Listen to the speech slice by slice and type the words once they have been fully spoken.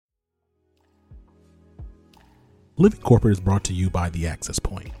Living Corporate is brought to you by The Access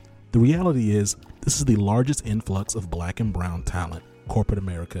Point. The reality is, this is the largest influx of Black and brown talent corporate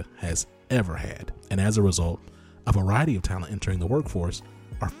America has ever had. And as a result, a variety of talent entering the workforce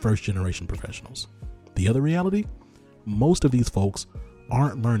are first-generation professionals. The other reality? Most of these folks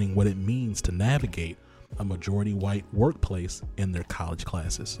aren't learning what it means to navigate a majority white workplace in their college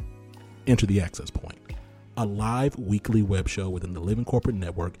classes. Enter The Access Point, a live weekly web show within the Living Corporate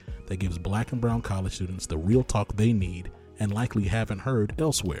Network that gives Black and brown college students the real talk they need and likely haven't heard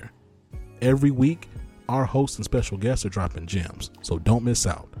elsewhere. Every week, our hosts and special guests are dropping gems, so don't miss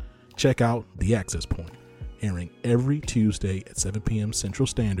out. Check out The Access Point, airing every Tuesday at 7 p.m. Central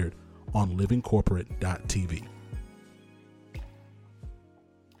Standard on livingcorporate.tv.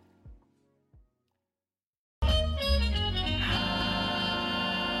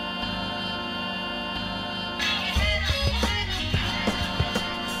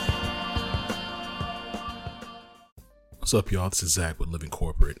 What's up, y'all? This is Zach with Living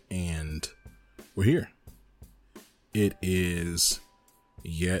Corporate, and we're here. It is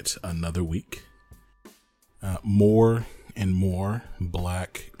yet another week. More and more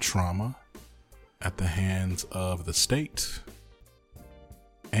Black trauma at the hands of the state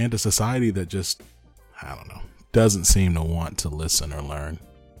and a society that just, doesn't seem to want to listen or learn.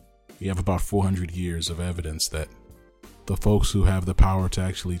 You have about 400 years of evidence that the folks who have the power to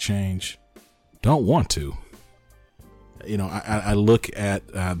actually change don't want to. I look at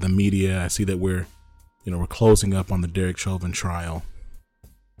the media. I see that we're closing up on the Derek Chauvin trial,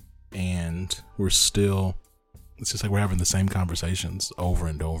 and it's just like we're having the same conversations over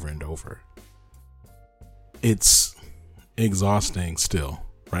and over and over. It's exhausting still,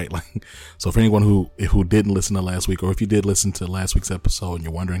 right? So for anyone who didn't listen to last week, or if you did listen to last week's episode and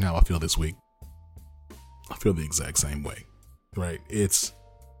you're wondering how I feel this week, I feel the exact same way, right? It's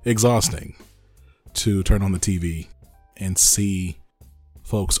exhausting to turn on the TV and see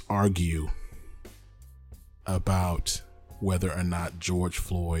folks argue about whether or not George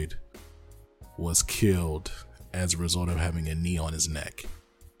Floyd was killed as a result of having a knee on his neck.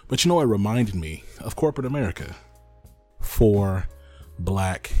 But it reminded me of corporate America for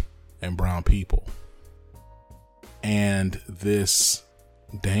Black and brown people, and this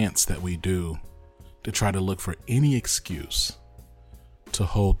dance that we do to try to look for any excuse to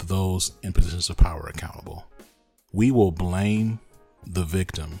hold those in positions of power accountable. We will blame the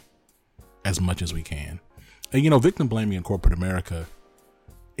victim as much as we can. And victim blaming in corporate America,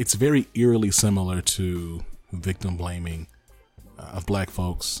 it's very eerily similar to victim blaming of Black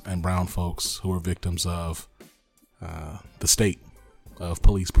folks and brown folks who are victims of the state of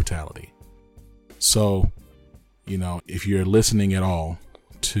police brutality. So, if you're listening at all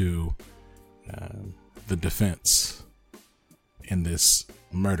to the defense in this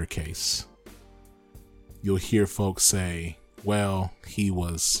murder case, you'll hear folks say, well, he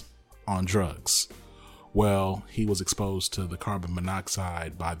was on drugs. Well, he was exposed to the carbon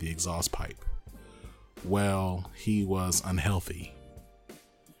monoxide by the exhaust pipe. Well, he was unhealthy,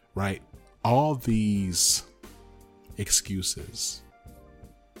 right? All these excuses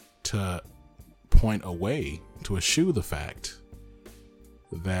to point away, to eschew the fact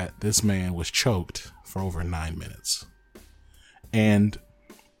that this man was choked for over 9 minutes. And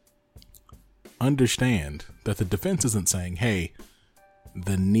understand that the defense isn't saying, hey,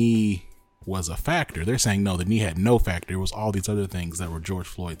 the knee was a factor. They're saying, no, the knee had no factor. It was all these other things that were George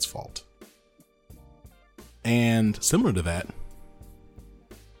Floyd's fault. And similar to that,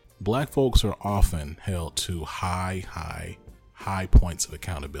 Black folks are often held to high points of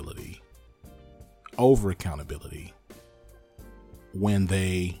accountability, over accountability, when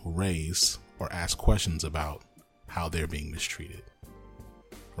they raise or ask questions about how they're being mistreated,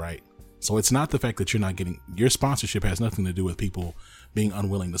 right? So it's not the fact that you're not getting, your sponsorship has nothing to do with people being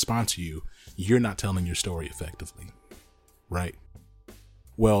unwilling to sponsor you. You're not telling your story effectively, right?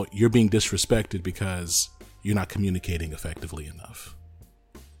 Well, you're being disrespected because you're not communicating effectively enough.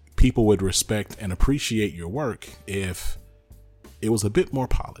 People would respect and appreciate your work if it was a bit more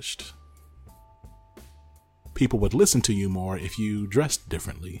polished. People would listen to you more if you dressed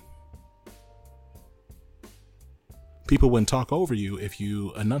differently. People wouldn't talk over you if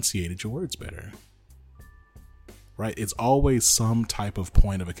you enunciated your words better, right? It's always some type of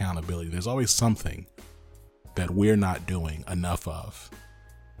point of accountability. There's always something that we're not doing enough of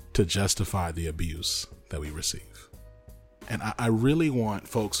to justify the abuse that we receive. And I really want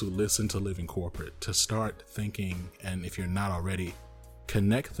folks who listen to Living Corporate to start thinking, and if you're not already,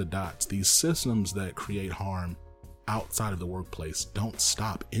 connect the dots. These systems that create harm outside of the workplace don't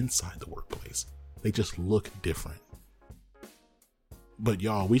stop inside the workplace. They just look different. But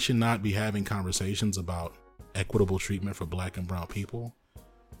y'all, we should not be having conversations about equitable treatment for black and brown people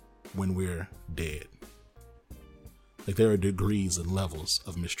when we're dead. Like, there are degrees and levels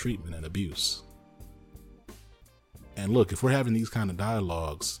of mistreatment and abuse. And look, if we're having these kind of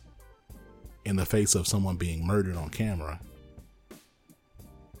dialogues in the face of someone being murdered on camera,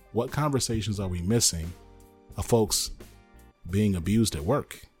 what conversations are we missing of folks being abused at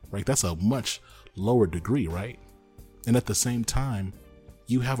work? Right? That's a much lower degree, right? And at the same time,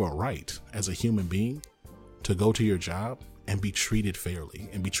 you have a right as a human being to go to your job and be treated fairly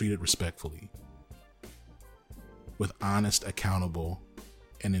and be treated respectfully with honest, accountable,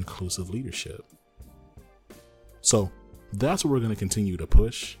 and inclusive leadership. So that's what we're going to continue to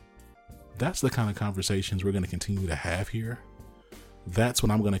push. That's the kind of conversations we're going to continue to have here. That's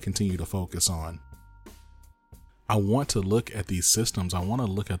what I'm going to continue to focus on. I want to look at these systems. I want to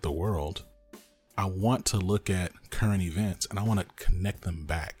look at the world. I want to look at current events, and I want to connect them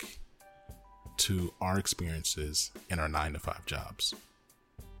back to our experiences in our 9-to-5 jobs.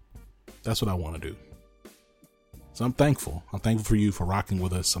 That's what I want to do. So I'm thankful. I'm thankful for you for rocking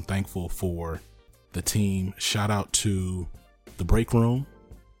with us. I'm thankful for the team. Shout out to The Break Room,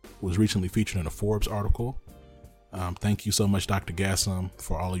 who was recently featured in a Forbes article. Thank you so much, Dr. Gassam,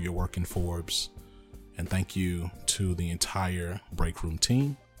 for all of your work in Forbes. And thank you to the entire Break Room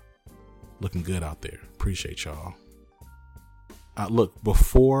team. Looking good out there. Appreciate y'all. Look,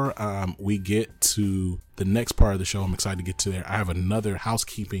 before we get to the next part of the show, I'm excited to get to there. I have another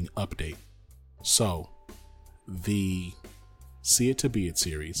housekeeping update. So, the See It to Be It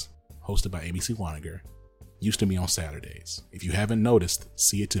series, hosted by ABC Waniger, used to be on Saturdays. If you haven't noticed,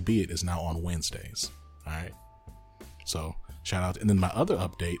 See It to Be It is now on Wednesdays. All right. So, shout out. And then my other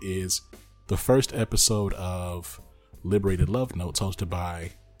update is the first episode of Liberated Love Notes, hosted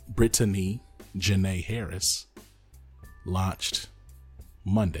by Brittany Janae Harris, launched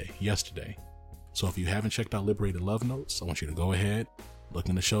yesterday. So if you haven't checked out Liberated Love Notes, I want you to go ahead, look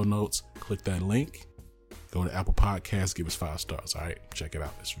in the show notes, click that link, go to Apple Podcasts, give us 5 stars. All right, check it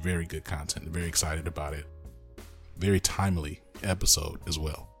out. It's very good content. I'm very excited about it. Very timely episode as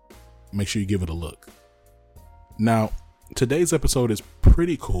well. Make sure you give it a look. Now, today's episode is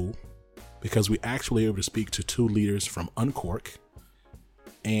pretty cool because we actually able to speak to 2 leaders from Uncork,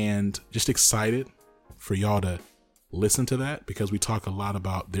 and just excited for y'all to listen to that because we talk a lot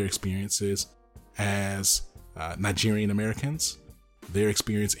about their experiences as Nigerian Americans, their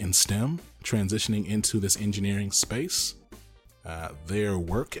experience in STEM, transitioning into this engineering space, their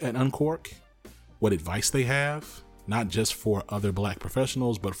work at Uncork, what advice they have, not just for other Black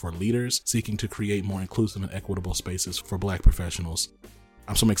professionals, but for leaders seeking to create more inclusive and equitable spaces for Black professionals.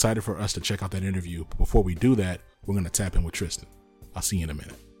 I'm so excited for us to check out that interview. But before we do that, we're going to tap in with Tristan. I'll see you in a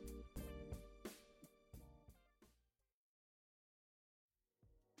minute.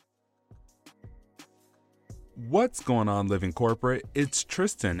 What's going on, Living Corporate? It's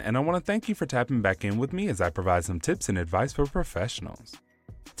Tristan, and I want to thank you for tapping back in with me as I provide some tips and advice for professionals.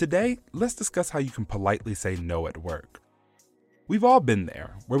 Today, let's discuss how you can politely say no at work. We've all been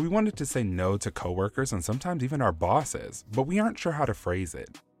there, where we wanted to say no to coworkers and sometimes even our bosses, but we aren't sure how to phrase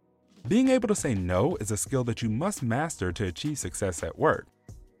it. Being able to say no is a skill that you must master to achieve success at work.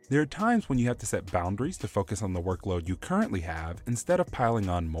 There are times when you have to set boundaries to focus on the workload you currently have instead of piling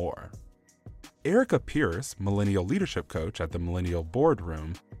on more. Erica Pierce, Millennial Leadership Coach at the Millennial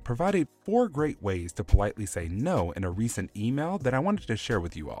Boardroom, provided 4 great ways to politely say no in a recent email that I wanted to share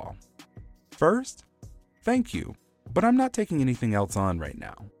with you all. First, thank you, but I'm not taking anything else on right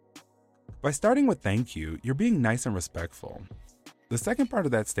now. By starting with thank you, you're being nice and respectful. The second part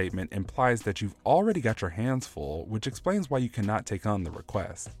of that statement implies that you've already got your hands full, which explains why you cannot take on the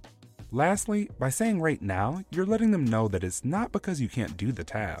request. Lastly, by saying right now, you're letting them know that it's not because you can't do the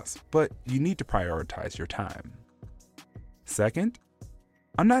task, but you need to prioritize your time. Second,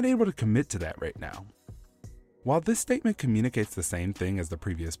 I'm not able to commit to that right now. While this statement communicates the same thing as the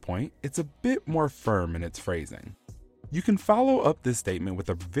previous point, it's a bit more firm in its phrasing. You can follow up this statement with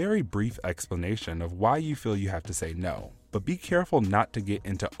a very brief explanation of why you feel you have to say no, but be careful not to get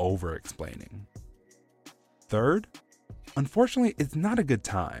into over-explaining. Third, unfortunately, it's not a good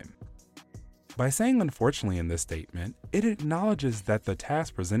time. By saying unfortunately in this statement, it acknowledges that the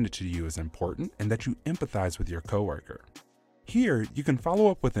task presented to you is important and that you empathize with your coworker. Here, you can follow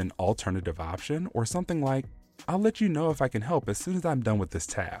up with an alternative option or something like, I'll let you know if I can help as soon as I'm done with this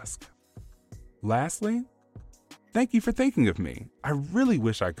task. Lastly, thank you for thinking of me. I really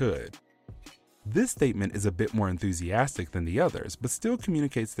wish I could. This statement is a bit more enthusiastic than the others, but still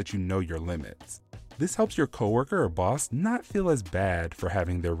communicates that you know your limits. This helps your coworker or boss not feel as bad for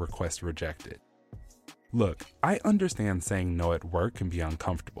having their request rejected. Look, I understand saying no at work can be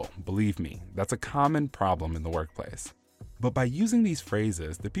uncomfortable. Believe me, that's a common problem in the workplace. But by using these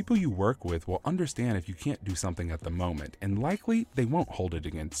phrases, the people you work with will understand if you can't do something at the moment, and likely they won't hold it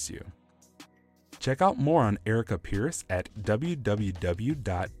against you. Check out more on Erica Pierce at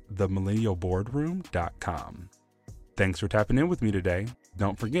www.themillennialboardroom.com. Thanks for tapping in with me today.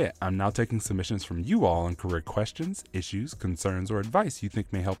 Don't forget, I'm now taking submissions from you all on career questions, issues, concerns, or advice you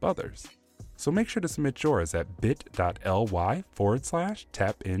think may help others. So make sure to submit yours at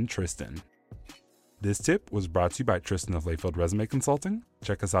bit.ly/tapintristan. This tip was brought to you by Tristan of Layfield Resume Consulting.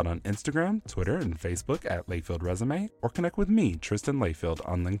 Check us out on Instagram, Twitter, and Facebook at Layfield Resume, or connect with me, Tristan Layfield,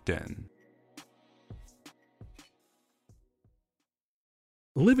 on LinkedIn.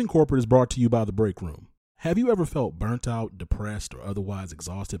 Living Corporate is brought to you by The Break Room. Have you ever felt burnt out, depressed, or otherwise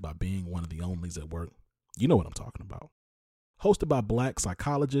exhausted by being one of the onlys at work? You know what I'm talking about. Hosted by Black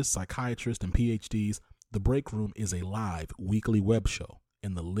psychologists, psychiatrists, and PhDs, The Break Room is a live weekly web show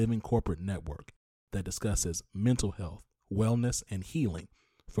in the Living Corporate network that discusses mental health, wellness, and healing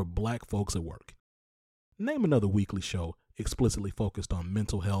for Black folks at work. Name another weekly show explicitly focused on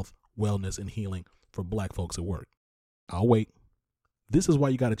mental health, wellness, and healing for Black folks at work. I'll wait. This is why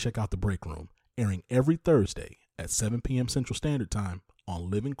you got to check out The Break Room, airing every Thursday at 7 p.m. Central Standard Time on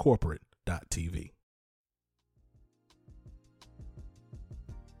livingcorporate.tv.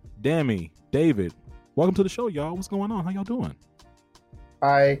 Dammy, David, welcome to the show, y'all. What's going on? How y'all doing?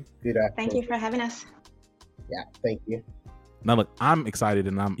 Hi, good afternoon. Thank you for having us. Yeah, thank you. Now, look, I'm excited,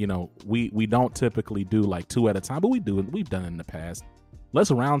 and we don't typically do like two at a time, but we've done it in the past. Let's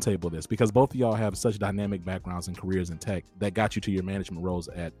roundtable this because both of y'all have such dynamic backgrounds and careers in tech that got you to your management roles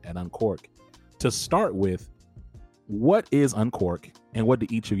at Uncork. To start with, what is Uncork and what do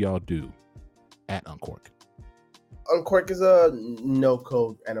each of y'all do at Uncork? Uncork is a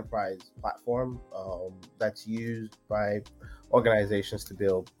no-code enterprise platform that's used by organizations to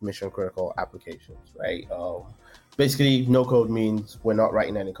build mission-critical applications, right? Basically, no-code means we're not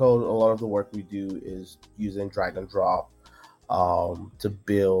writing any code. A lot of the work we do is using drag and drop to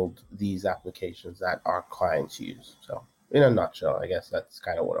build these applications that our clients use. So, in a nutshell, I guess that's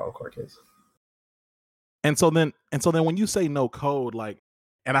kind of what Uncork is. And so then when you say no code, like,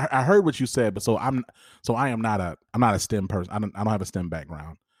 and I heard what you said, but I'm not a STEM person. I don't have a STEM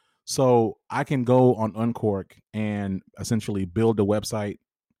background. So I can go on Uncork and essentially build a website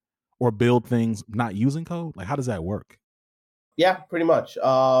or build things not using code. Like, how does that work? Yeah, pretty much.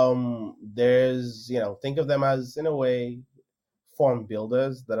 There's, think of them as, in a way, form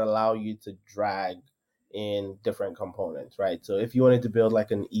builders that allow you to drag in different components, right? So if you wanted to build like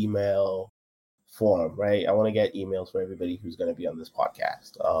an email form, right? I want to get emails for everybody who's going to be on this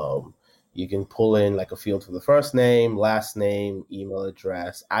podcast. You can pull in like a field for the first name, last name, email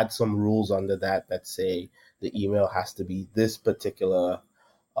address, add some rules under that say the email has to be this particular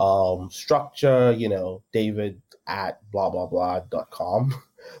structure, david@blah.com,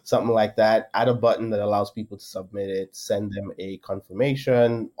 something like that. Add a button that allows people to submit it, send them a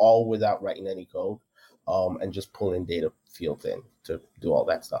confirmation, all without writing any code, and just pull in data fields in to do all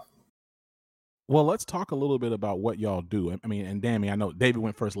that stuff. Well, let's talk a little bit about what y'all do. I mean, and Dammy, I know David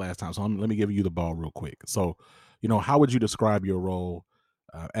went first last time, so let me give you the ball real quick. So, how would you describe your role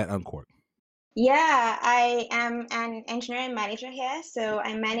at Uncork? Yeah, I am an engineering manager here. So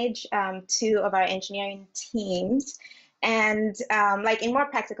I manage two of our engineering teams. And like in more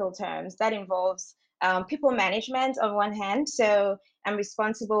practical terms, that involves people management on one hand. So I'm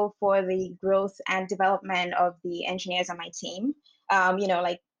responsible for the growth and development of the engineers on my team.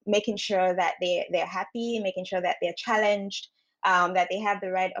 Like making sure that they're happy, making sure that they're challenged, that they have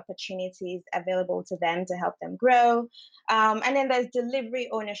the right opportunities available to them to help them grow. And then there's delivery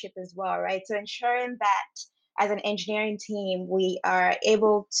ownership as well, right? So ensuring that as an engineering team, we are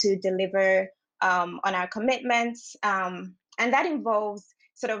able to deliver on our commitments. And that involves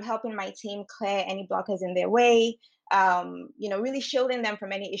sort of helping my team clear any blockers in their way, really shielding them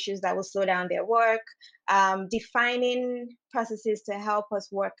from any issues that will slow down their work, defining processes to help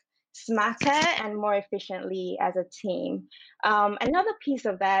us work smarter and more efficiently as a team. Another piece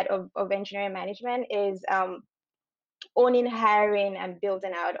of that of engineering management is owning hiring and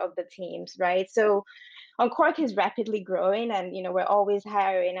building out of the teams, right? So Uncork is rapidly growing and, we're always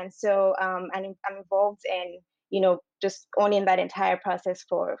hiring. And so I'm involved in, just owning that entire process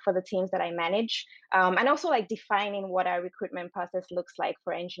for the teams that I manage. And also like defining what our recruitment process looks like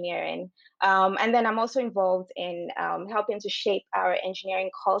for engineering. And then I'm also involved in helping to shape our engineering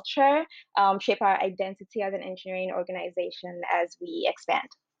culture, shape our identity as an engineering organization as we expand.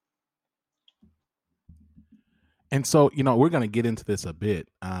 And so, we're going to get into this a bit.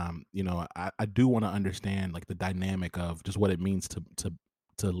 I do want to understand like the dynamic of just what it means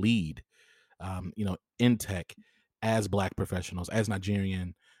to lead, in tech as Black professionals, as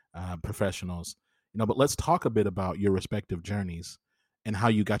Nigerian professionals. But let's talk a bit about your respective journeys and how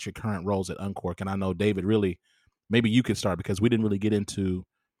you got your current roles at Uncork. And I know, David, really, maybe you could start because we didn't really get into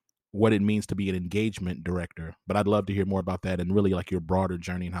what it means to be an engagement director, but I'd love to hear more about that and really like your broader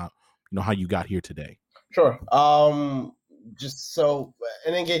journey and how you got here today. Sure. Just so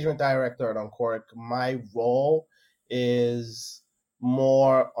an engagement director at Uncork, my role is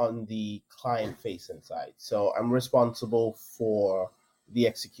more on the client facing side. So I'm responsible for the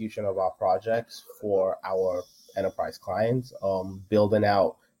execution of our projects for our enterprise clients, building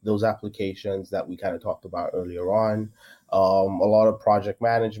out those applications that we kind of talked about earlier on, a lot of project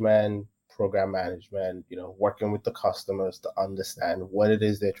management, program management, working with the customers to understand what it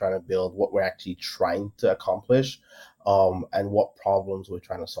is they're trying to build, what we're actually trying to accomplish, and what problems we're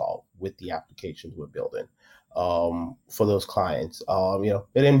trying to solve with the applications we're building for those clients.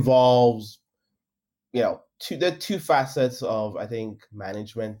 It involves, two facets of, I think,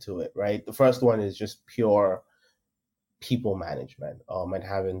 management to it, right? The first one is just pure people management and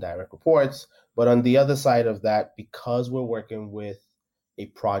having direct reports. But on the other side of that, because we're working with a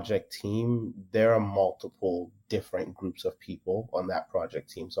project team, there are multiple different groups of people on that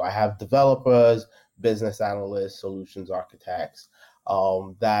project team. So I have developers, business analysts, solutions architects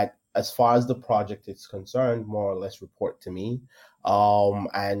that, as far as the project is concerned, more or less report to me.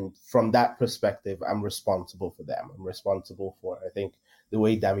 And from that perspective, I'm responsible for them. I'm responsible for, I think, the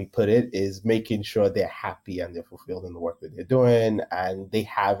way Dami put it, is making sure they're happy and they're fulfilled in the work that they're doing and they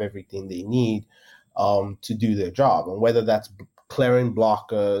have everything they need to do their job. And whether that's clearing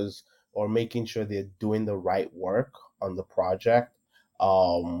blockers or making sure they're doing the right work on the project,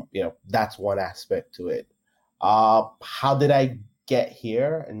 that's one aspect to it. How did I get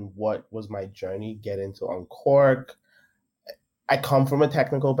here and what was my journey get into Uncork? I come from a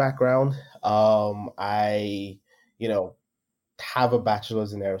technical background. I have a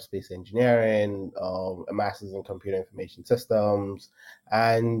bachelor's in aerospace engineering, a master's in computer information systems.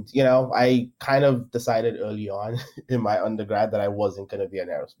 And, I kind of decided early on in my undergrad that I wasn't going to be an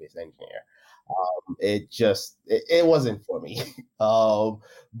aerospace engineer. It wasn't for me.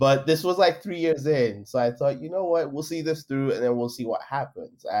 But this was like 3 years in. So I thought, you know what, we'll see this through and then we'll see what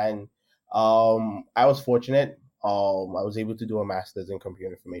happens. And I was fortunate. I was able to do a master's in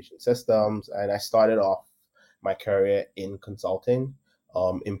computer information systems, and I started off my career in consulting,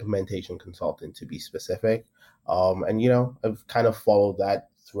 implementation consulting to be specific. And I've kind of followed that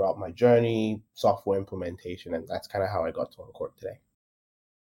throughout my journey, software implementation, and that's kind of how I got to Uncork today.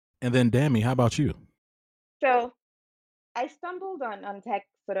 And then, Dami, how about you? So I stumbled on tech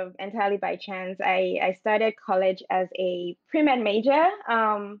sort of entirely by chance. I started college as a pre-med major,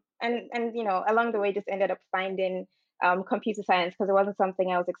 and along the way just ended up finding computer science because it wasn't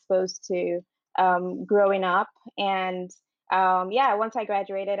something I was exposed to growing up. And once I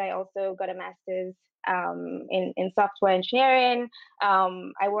graduated, I also got a master's in software engineering.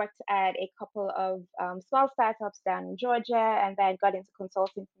 I worked at a couple of small startups down in Georgia, and then got into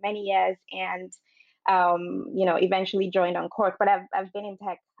consulting for many years, and eventually joined Uncork. But I've been in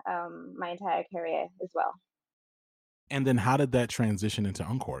tech my entire career as well. And then how did that transition into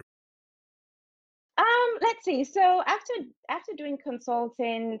Uncork? Let's see. So after doing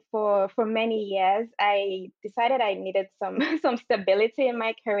consulting for many years, I decided I needed some stability in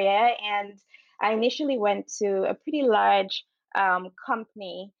my career, and I initially went to a pretty large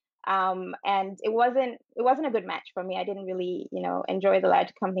company, and it wasn't a good match for me. I didn't really enjoy the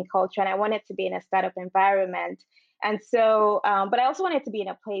large company culture, and I wanted to be in a startup environment. And so, but I also wanted to be in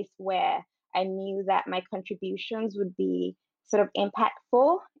a place where I knew that my contributions would be sort of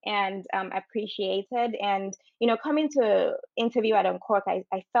impactful and appreciated. And coming to interview at Uncork, I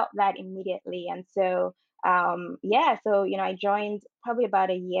felt that immediately. And so I joined probably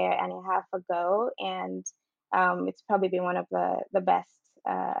about a year and a half ago, and it's probably been one of the best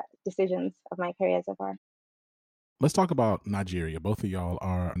decisions of my career so far. Let's talk about Nigeria. Both of y'all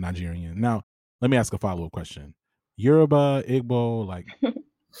are Nigerian. Now, let me ask a follow-up question. Yoruba, Igbo, like,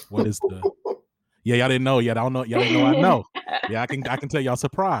 what is the... Yeah, y'all didn't know. I don't know. Y'all didn't know I know. Yeah, I can tell y'all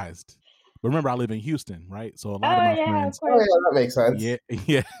surprised. But remember, I live in Houston, right? So a lot of my friends... Oh, yeah, that makes sense.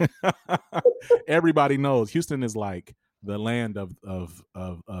 Yeah. Everybody knows Houston is like the land of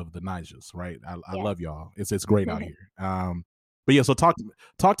the Nigers, right? I love y'all. It's great out here. But yeah, so talk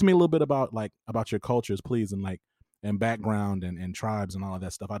to me a little bit about your cultures, please, and background and tribes and all of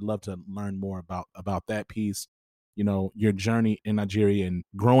that stuff. I'd love to learn more about that piece. Your journey in Nigeria and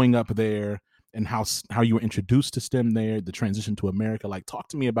growing up there, and how you were introduced to STEM there, the transition to America. Like, talk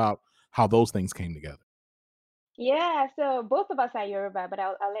to me about how those things came together. Yeah, so both of us are Yoruba, but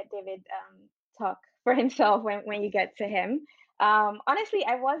I'll let David talk for himself when you get to him. Honestly,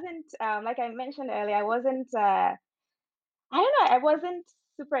 I wasn't like I mentioned earlier, I wasn't I don't know, I wasn't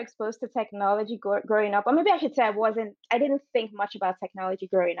super exposed to technology growing up, or maybe I should say I didn't think much about technology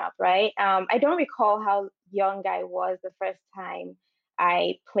growing up, right? I don't recall how young I was the first time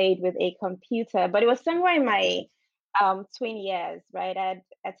I played with a computer, but it was somewhere in my twin years, right? I'd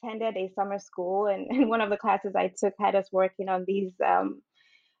attended a summer school, and one of the classes I took had us working on these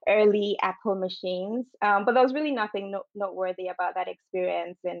early Apple machines. But there was really nothing noteworthy about that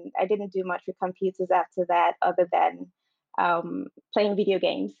experience. And I didn't do much with computers after that, other than playing video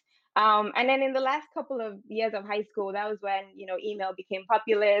games. And then in the last couple of years of high school, that was when, email became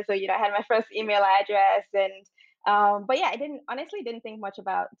popular. So, I had my first email address, and but yeah, I didn't think much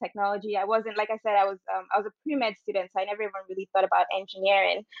about technology. I wasn't, like I said, I was a pre-med student, so I never even really thought about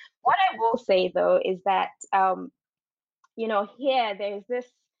engineering. What I will say though is that here there's this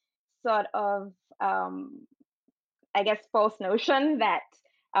sort of I guess false notion that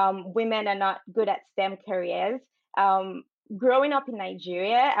women are not good at STEM careers. Um, Growing up in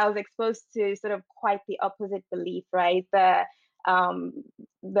Nigeria, I was exposed to sort of quite the opposite belief, right? Um,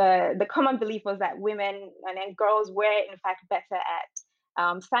 the common belief was that women and girls were in fact better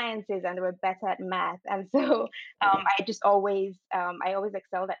at sciences, and they were better at math. And so I always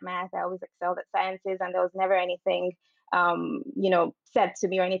excelled at math. I always excelled at sciences, and there was never anything said to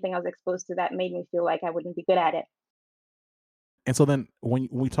me or anything I was exposed to that made me feel like I wouldn't be good at it. And so then when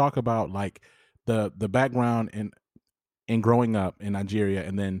we talk about like the background in growing up in Nigeria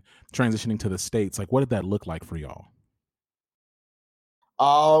and then transitioning to the States, like what did that look like for y'all?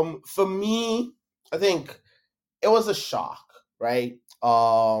 For me, I think it was a shock, right?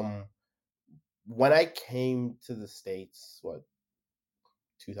 When I came to the States,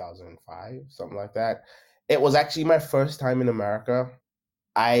 2005, something like that, it was actually my first time in America.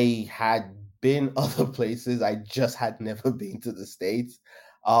 I had been other places, I just had never been to the States.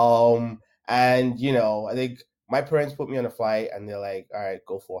 And I think my parents put me on a flight and they're like, all right,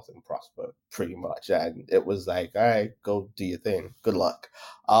 go forth and prosper, pretty much. And it was like, all right, go do your thing. Good luck.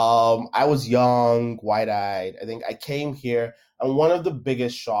 I was young, wide-eyed. I think I came here, and one of the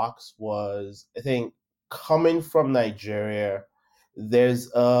biggest shocks was, I think, coming from Nigeria,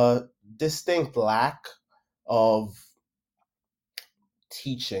 there's a distinct lack of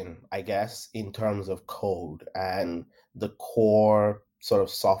teaching, I guess, in terms of code and the core sort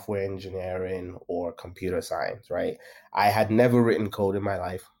of software engineering or computer science, right? I had never written code in my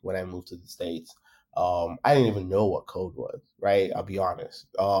life when I moved to the States. I didn't even know what code was, right? I'll be honest.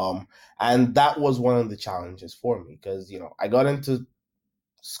 And that was one of the challenges for me because, I got into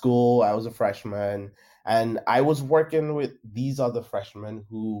school, I was a freshman, and I was working with these other freshmen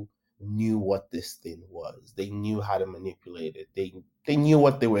who knew what this thing was. They knew how to manipulate it. They knew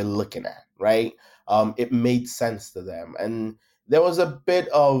what they were looking at, right? It made sense to them. And there was a bit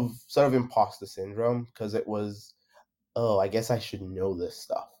of sort of imposter syndrome because it was, oh, I guess I should know this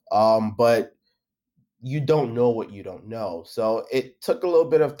stuff. But you don't know what you don't know. So it took a little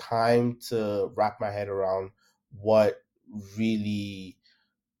bit of time to wrap my head around what really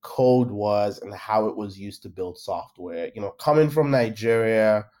code was and how it was used to build software. Coming from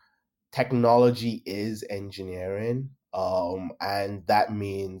Nigeria, technology is engineering, and that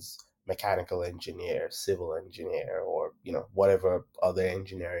means mechanical engineer, civil engineer, or whatever other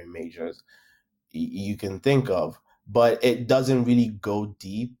engineering majors you can think of. But it doesn't really go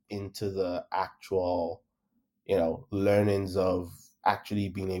deep into the actual learnings of actually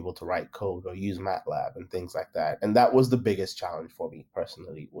being able to write code or use MATLAB and things like that. And that was the biggest challenge for me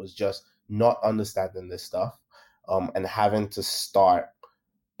personally, was just not understanding this stuff, and having to start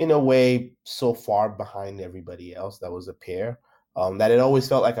in a way so far behind everybody else that was a peer, that it always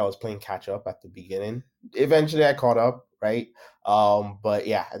felt like I was playing catch up at the beginning. Eventually I caught up, right? But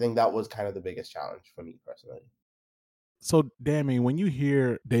yeah, I think that was kind of the biggest challenge for me personally. So, Dami, when you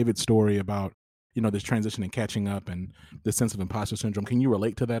hear David's story about this transition and catching up and this sense of imposter syndrome, can you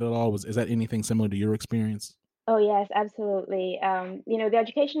relate to that at all? Is that anything similar to your experience? Oh yes, absolutely. The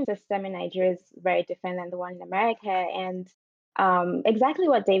education system in Nigeria is very different than the one in America, and exactly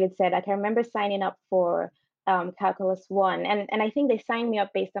what David said. Like I remember signing up for Calculus One, and I think they signed me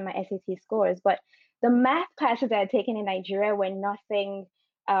up based on my SAT scores. But the math classes I had taken in Nigeria were nothing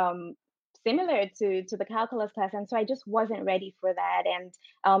similar to the calculus class, and so I just wasn't ready for that.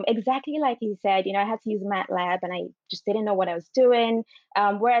 And exactly like you said, I had to use MATLAB, and I just didn't know what I was doing.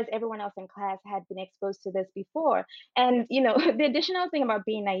 Whereas everyone else in class had been exposed to this before. And the additional thing about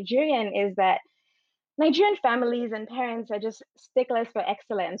being Nigerian is that Nigerian families and parents are just sticklers for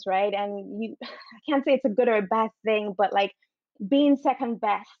excellence, right? And I can't say it's a good or a bad thing, but like being second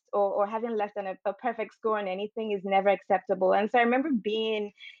best or having less than a perfect score on anything is never acceptable. And so I remember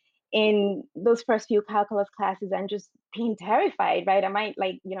being in those first few calculus classes and just being terrified, right? Am I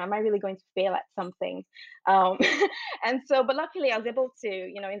really going to fail at something? Um, and so, but luckily I was able to,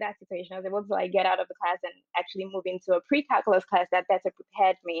 in that situation, I was able to like get out of the class and actually move into a pre-calculus class that better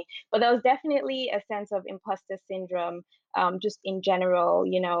prepared me. But there was definitely a sense of imposter syndrome, just in general,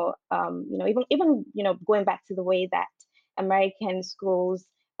 even, going back to the way that American schools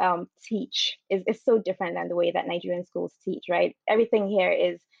teach is so different than the way that Nigerian schools teach, right? Everything here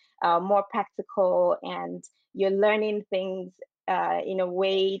is more practical, and you're learning things in a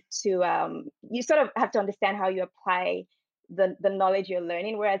way to you sort of have to understand how you apply the knowledge you're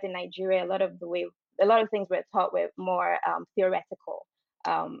learning. Whereas in Nigeria, a lot of things we're taught were more theoretical.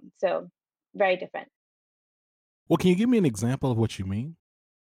 So very different. Well, can you give me an example of what you mean?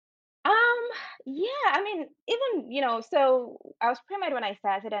 Um, yeah, I mean, even, so I was pre-med when I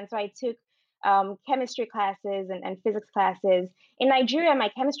started, and so I took chemistry classes and physics classes. In Nigeria, my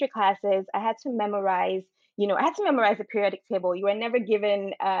chemistry classes, I had to memorize, the periodic table. You were never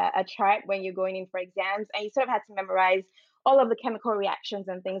given a chart when you're going in for exams, and you sort of had to memorize all of the chemical reactions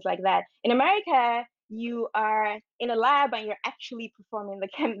and things like that. In America, you are in a lab and you're actually performing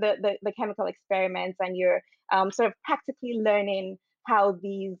the chemical experiments, and you're sort of practically learning how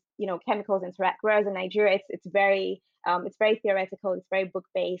these chemicals interact. Whereas in Nigeria, it's very theoretical, it's very book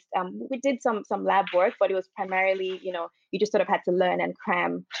based. We did some lab work, but it was primarily you just sort of had to learn and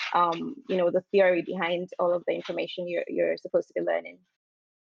cram the theory behind all of the information you're supposed to be learning.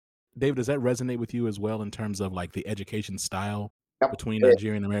 David, does that resonate with you as well in terms of like the education style Yep. between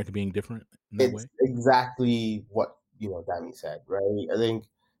Nigeria and America being different in that It's way? exactly what Dami said, right?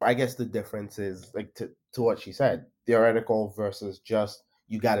 I guess the difference is like to what she said, theoretical versus just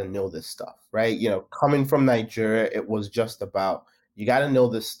you got to know this stuff, right? Coming from Nigeria, it was just about you got to know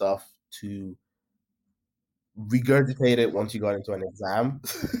this stuff to regurgitate it once you got into an exam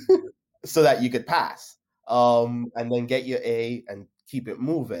so that you could pass, and then get your A and keep it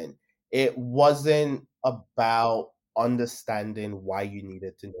moving. It wasn't about understanding why you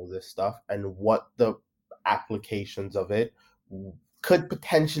needed to know this stuff and what the applications of it could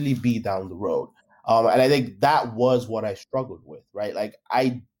potentially be down the road. And I think that was what I struggled with, right? Like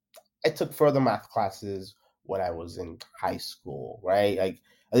I took further math classes when I was in high school, right? Like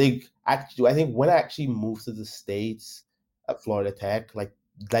I think when I actually moved to the States at Florida Tech, like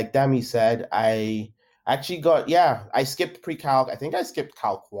Dami said, I actually I skipped pre-calc. I think I skipped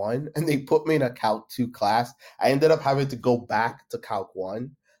calc 1 and they put me in a calc 2 class. I ended up having to go back to calc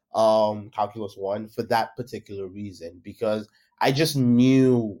 1, calculus 1 for that particular reason, because I just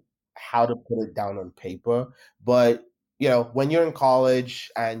knew how to put it down on paper. But when you're in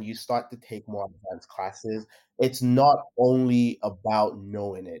college and you start to take more advanced classes, it's not only about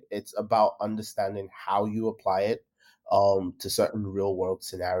knowing it, it's about understanding how you apply it to certain real world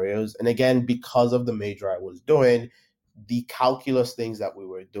scenarios. And again, because of the major I was doing, the calculus things that we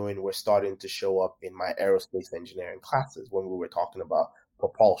were doing were starting to show up in my aerospace engineering classes when we were talking about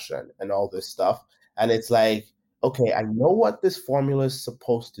propulsion and all this stuff. And it's like, okay, I know what this formula is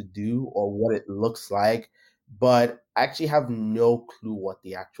supposed to do or what it looks like, but I actually have no clue what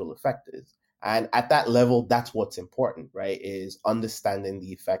the actual effect is. And at that level, that's what's important, right? Is understanding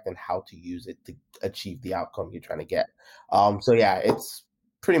the effect and how to use it to achieve the outcome you're trying to get. So yeah, it's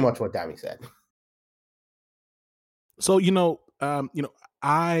pretty much what Dami said. So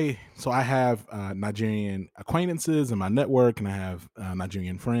I have Nigerian acquaintances in my network, and I have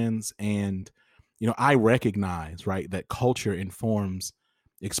Nigerian friends, and I recognize, right, that culture informs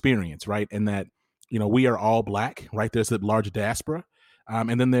experience, right, and that we are all Black, right. There's a large diaspora,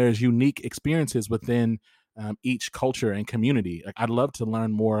 and then there's unique experiences within each culture and community. Like, I'd love to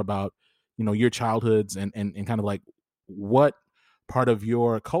learn more about your childhoods and kind of like what part of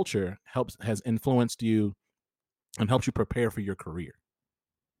your culture has influenced you and helps you prepare for your career.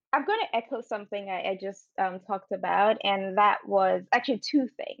 I'm going to echo something I just talked about, and that was actually two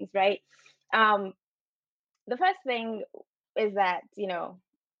things, right? The first thing is that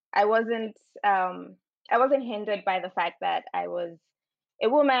I wasn't I wasn't hindered by the fact that I was a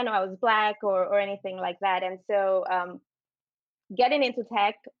woman or I was Black or anything like that, and so getting into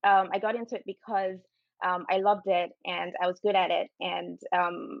tech, I got into it because I loved it and I was good at it. And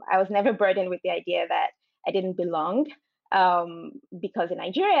I was never burdened with the idea that I didn't belong. Because in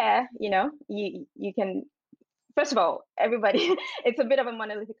Nigeria, you can, first of all, everybody, it's a bit of a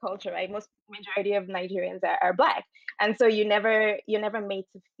monolithic culture, right? Most majority of Nigerians are Black. And so you're never made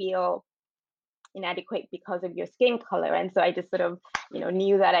to feel inadequate because of your skin color. And so I just sort of,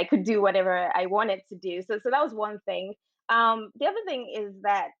 knew that I could do whatever I wanted to do. So that was one thing. The other thing is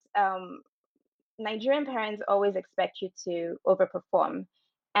that Nigerian parents always expect you to overperform.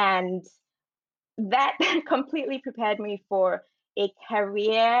 And that completely prepared me for a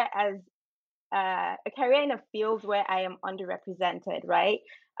career as a career in a field where I am underrepresented, right?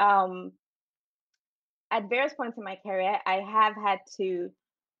 Um, at various points in my career, I have had to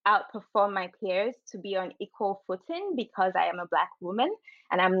outperform my peers to be on equal footing because I am a Black woman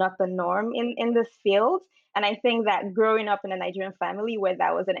and I'm not the norm in this field. And I think that growing up in a Nigerian family where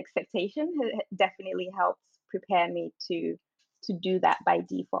that was an expectation definitely helps prepare me to do that by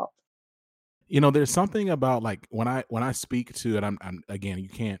default. There's something about like when I speak to, and I'm again, you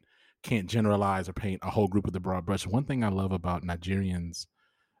can't generalize or paint a whole group with a broad brush. One thing I love about Nigerians,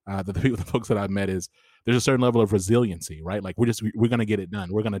 the folks that I've met, is there's a certain level of resiliency, right? Like we're gonna get it done.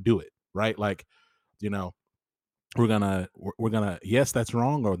 We're gonna do it, right? Like, we're gonna, yes, that's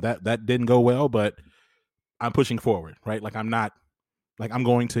wrong, or that didn't go well, but I'm pushing forward, right? Like I'm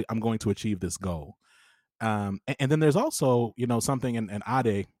going to achieve this goal. And then there's also, something, and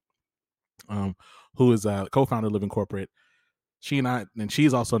Ade, who is a co-founder of Living Corporate,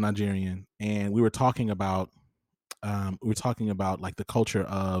 she's also Nigerian, and we were talking about like the culture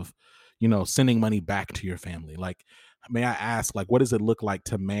of, sending money back to your family. Like, may I ask, like, what does it look like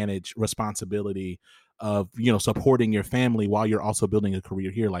to manage responsibility of, supporting your family while you're also building a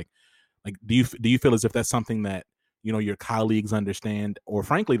career here? Like do you feel as if that's something that, your colleagues understand, or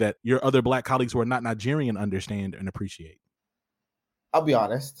frankly that your other Black colleagues who are not Nigerian understand and appreciate? I'll be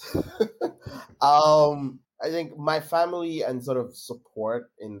honest. I think my family and sort of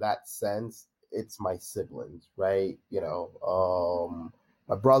support in that sense, it's my siblings, right?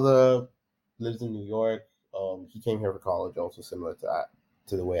 My brother lives in New York. He came here for college, also similar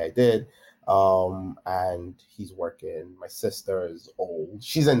to the way I did. And he's working. My sister is old.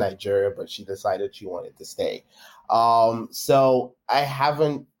 She's in Nigeria, but she decided she wanted to stay. So I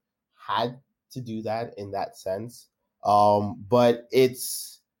haven't had to do that in that sense. But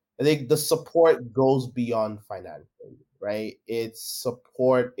I think the support goes beyond financial, right? It's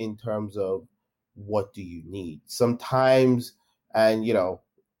support in terms of what do you need. Sometimes, and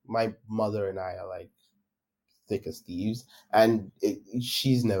my mother and I are like thick as thieves, and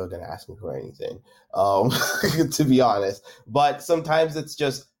she's never gonna ask me for anything, to be honest. But sometimes it's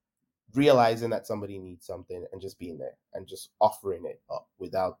just realizing that somebody needs something and just being there and just offering it up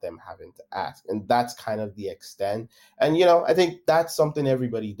without them having to ask. And that's kind of the extent. And, I think that's something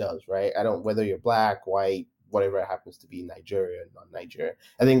everybody does, right? Whether you're Black, white, whatever it happens to be, Nigeria, non-Nigeria.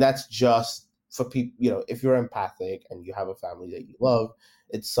 I think that's just for people, if you're empathic and you have a family that you love,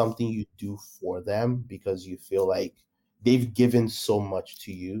 it's something you do for them because you feel like they've given so much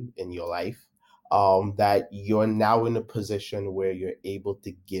to you in your life, that you're now in a position where you're able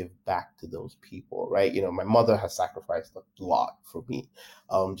to give back to those people, right? My mother has sacrificed a lot for me,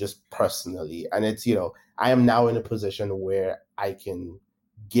 just personally. And it's, I am now in a position where I can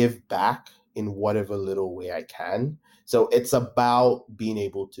give back in whatever little way I can. So it's about being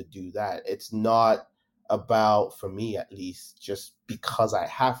able to do that. It's not about, for me at least, just because I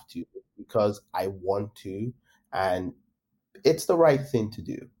have to, because I want to, and it's the right thing to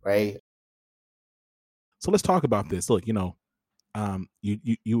do, right? So let's talk about this. Look, you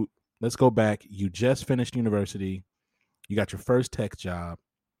let's go back. You just finished university. You got your first tech job.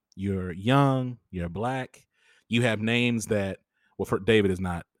 You're young. You're Black. You have names that, well, for David is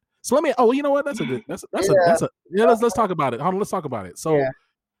not. So let me. Oh, you know what? That's a good. Yeah. Let's talk about it. Hold on. Let's talk about it. So, yeah,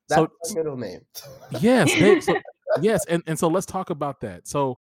 that's my middle name. Yes, Dave, yes, and so let's talk about that.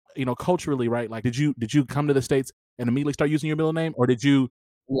 So, culturally, right? Like, did you come to the States and immediately start using your middle name, or did you?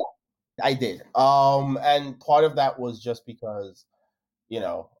 Yeah, I did. And part of that was just because,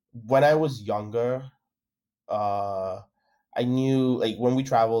 when I was younger, uh, I knew, like, when we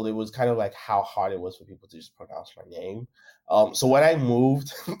traveled, it was kind of like how hard it was for people to just pronounce my name. So when I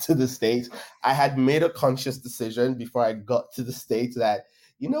moved to the States, I had made a conscious decision before I got to the States that,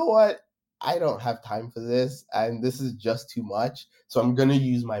 you know what, I don't have time for this, and this is just too much. So I'm gonna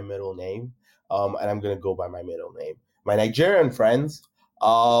use my middle name, and I'm gonna go by my middle name. My Nigerian friends,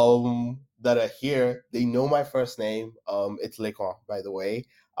 that are here, they know my first name. It's Lekon, by the way,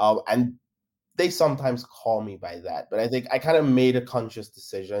 and they sometimes call me by that. But I think I kind of made a conscious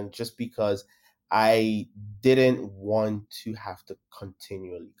decision just because I didn't want to have to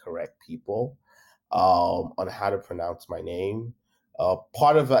continually correct people on how to pronounce my name.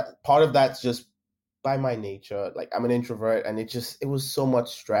 Part of that's just by my nature. Like, I'm an introvert, and it was so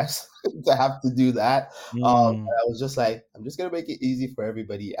much stress to have to do that. I was just like, I'm just gonna make it easy for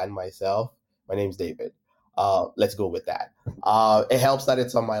everybody and myself. My name's David. Let's go with that. It helps that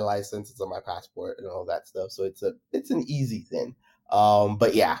it's on my license, it's on my passport, and all that stuff. So it's an easy thing.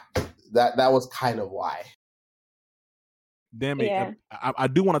 But yeah, that was kind of why. Damn it. Yeah. I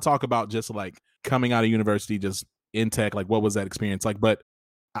do want to talk about just like coming out of university, just in tech, like what was that experience like? But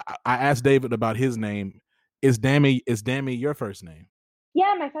I asked David about his name. Is Dami your first name?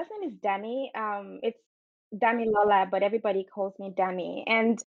 Yeah, my first name is Dami. It's Damilola, but everybody calls me Dami.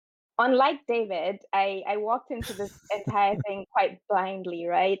 And unlike David, I walked into this entire thing quite blindly,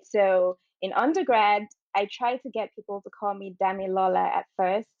 right? So in undergrad, I tried to get people to call me Damilola at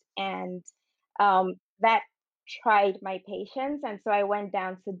first, and that tried my patience. And so I went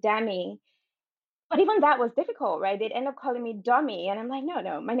down to Dami. But even that was difficult, right? They'd end up calling me Dummy, and I'm like,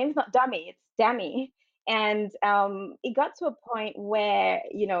 no, my name's not Dummy, it's Dami. And it got to a point where,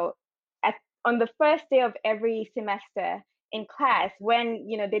 at on the first day of every semester in class, when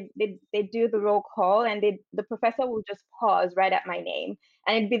they do the roll call, and the professor will just pause right at my name,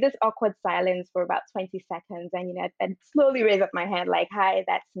 and it'd be this awkward silence for about 20 seconds, and I'd slowly raise up my hand like, "Hi,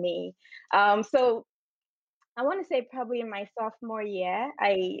 that's me." So I want to say probably in my sophomore year,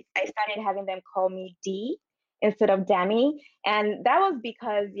 I started having them call me D instead of Dami, and that was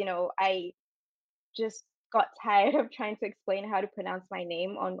because I just got tired of trying to explain how to pronounce my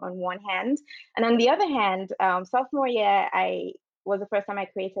name on one hand, and on the other hand, sophomore year I was the first time I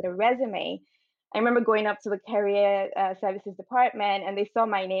created a resume. I remember going up to the career services department, and they saw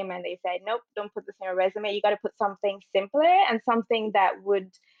my name and they said, "Nope, don't put this in a resume. You got to put something simpler and something that would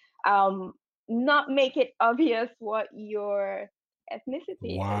um, not make it obvious what your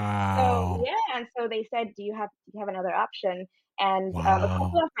ethnicity is." So Wow. yeah, and so they said, "Do you have another option?" And a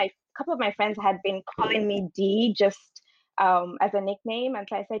Wow. couple of my friends had been calling me D just as a nickname, and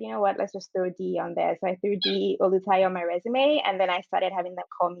so I said, "You know what? Let's just throw D on there." So I threw D Olutai on my resume, and then I started having them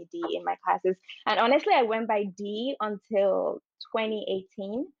call me D in my classes. And honestly, I went by D until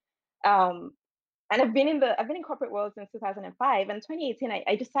 2018. Um, and I've been in corporate world since 2005. And 2018,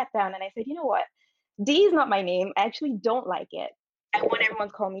 I just sat down and I said, "You know what? D is not my name. I actually don't like it. I want everyone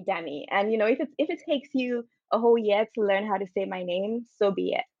to call me Dami. And if it takes you a whole year to learn how to say my name, so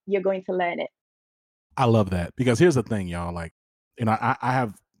be it. You're going to learn it." I love that because here's the thing, y'all. Like, I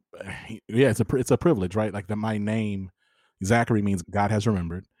have, yeah, it's a privilege, right? Like, that my name, Zachary, means God has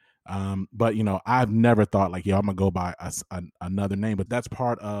remembered. But I've never thought like, I'm gonna go by another name. But that's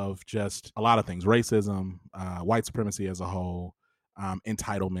part of just a lot of things: racism, white supremacy as a whole,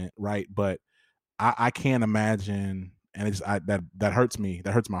 entitlement, right? But I can't imagine, and that hurts me.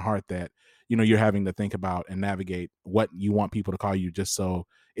 That hurts my heart that you're having to think about and navigate what you want people to call you just so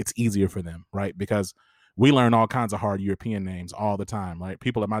it's easier for them, right? Because we learn all kinds of hard European names all the time, right?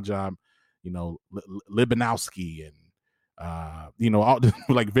 People at my job, Libanowski and all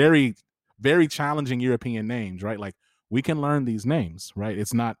like very, very challenging European names, right? Like, we can learn these names, right?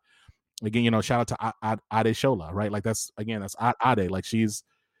 It's not, again, shout out to Ade Shola, right? Like, that's Ade, like she's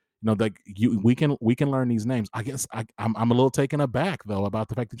like we can learn these names. I guess I'm a little taken aback though about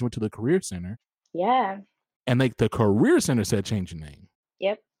the fact that you went to the career center Yeah. and like the career center said change your name.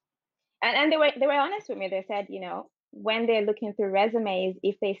 Yep. And they were honest with me. They said, when they're looking through resumes,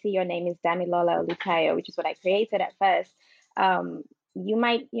 if they see your name is Damilola Olutayo, which is what I created at first, um, you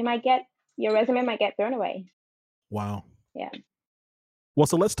might get your resume might get thrown away. Wow. Yeah. Well,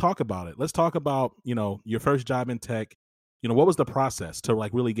 so let's talk about it. Let's talk about your first job in tech. What was the process to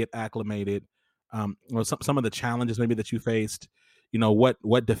like really get acclimated? Some of the challenges maybe that you faced.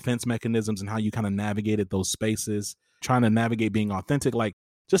 What defense mechanisms and how you kind of navigated those spaces, trying to navigate being authentic. Like,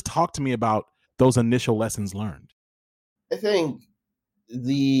 just talk to me about those initial lessons learned. I think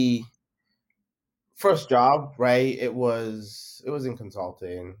the first job, right? It was in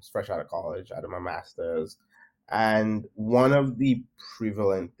consulting. It's fresh out of college, out of my master's, and one of the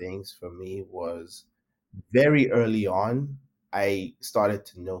prevalent things for me was very early on. I started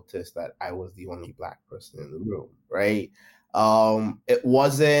to notice that I was the only Black person in the room, right? It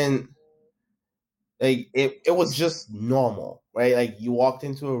wasn't like it was just normal, right? Like, you walked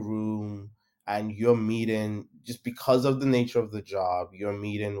into a room and you're meeting, just because of the nature of the job, you're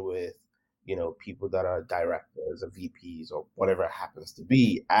meeting with people that are directors or VPs or whatever it happens to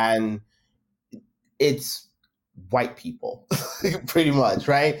be, and it's white people pretty much,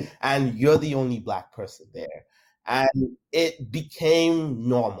 right? And you're the only Black person there, and it became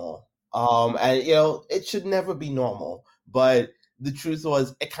normal. And it should never be normal, but the truth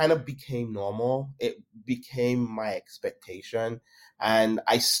was it kind of became normal. It became my expectation, and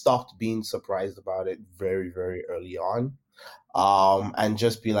I stopped being surprised about it very, very early on. And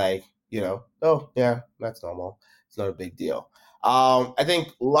just be like, oh yeah, that's normal. It's not a big deal. I think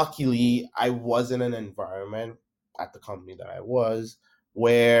luckily I was in an environment at the company that I was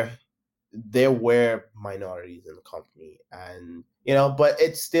where there were minorities in the company, and but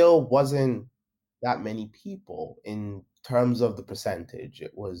it still wasn't that many people in terms of the percentage.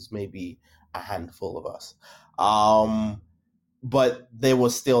 It was maybe a handful of us. But there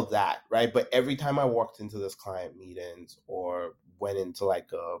was still that, right? But every time I walked into this client meetings or went into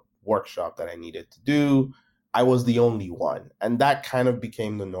like a workshop that I needed to do, I was the only one. And that kind of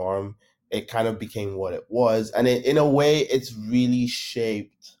became the norm. It kind of became what it was. And in a way, it's really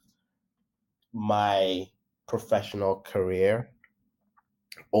shaped my professional career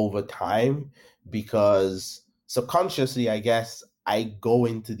over time, because subconsciously, I guess, I go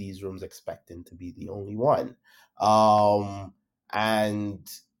into these rooms expecting to be the only one. And,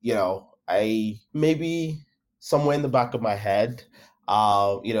 I maybe somewhere in the back of my head,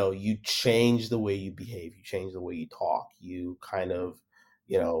 you change the way you behave, you change the way you talk, you kind of,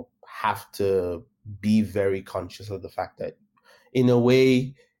 have to be very conscious of the fact that in a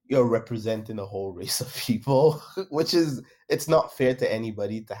way you're representing a whole race of people, which is, it's not fair to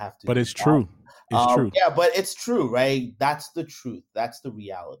anybody to have to But do it's that. true. It's true. Yeah, but it's true, right? That's the truth. That's the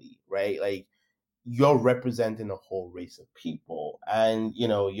reality, right? Like, you're representing a whole race of people, and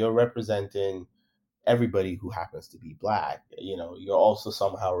you're representing everybody who happens to be Black. You're also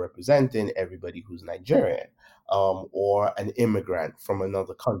somehow representing everybody who's Nigerian, or an immigrant from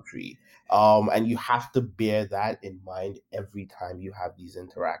another country. And you have to bear that in mind every time you have these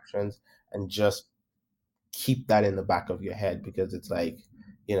interactions, and just keep that in the back of your head, because it's like,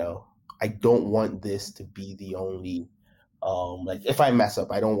 I don't want this to be the only, like, if I mess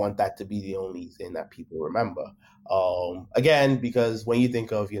up, I don't want that to be the only thing that people remember. Again, because when you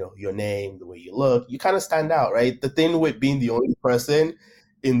think of, your name, the way you look, you kind of stand out, right? The thing with being the only person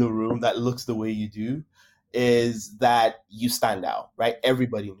in the room that looks the way you do is that you stand out, right?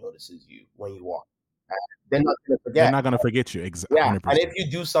 Everybody notices you when you walk. They're not going to They're forget. not going to forget you. Yeah, 100%. and if you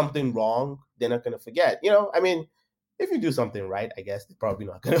do something wrong, they're not going to forget. I mean, if you do something right, I guess they're probably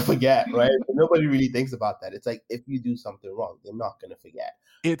not going to forget, right? Nobody really thinks about that. It's like, if you do something wrong, they're not going to forget.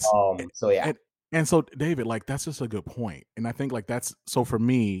 It's So yeah. and so David, like, that's just a good point. And I think, like, that's so for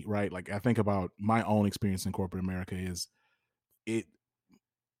me, right? Like, I think about my own experience in corporate America is it,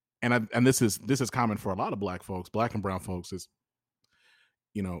 and this is common for a lot of Black folks, Black and brown folks, is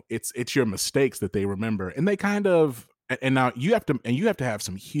it's your mistakes that they remember, and they kind of, and now you have to have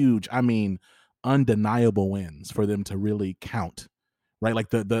some huge, I mean, undeniable wins for them to really count, right? Like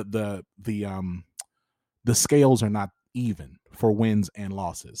the scales are not even for wins and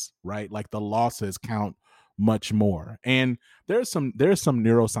losses, right? Like, the losses count much more. And there's some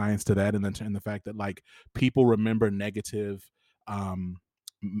neuroscience to that, in the fact that, like, people remember um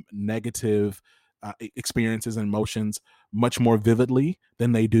negative experiences and emotions much more vividly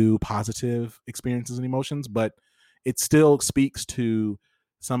than they do positive experiences and emotions. But it still speaks to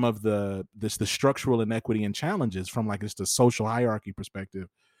some of the structural inequity and challenges from, like, just a social hierarchy perspective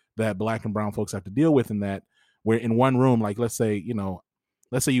that Black and brown folks have to deal with. In that, where in one room, like, let's say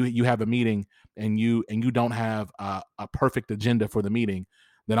you have a meeting, and you don't have a perfect agenda for the meeting,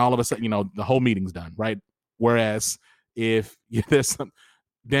 then all of a sudden, the whole meeting's done, right? Whereas if there's some,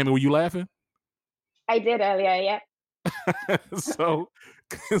 Damon, were you laughing? I did earlier, yeah. so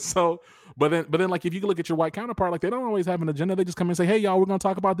but then like, if you look at your white counterpart, like, they don't always have an agenda. They just come and say, hey y'all, we're gonna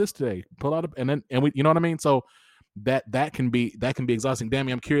talk about this today, pull out and we, you know what I mean? So that can be exhausting.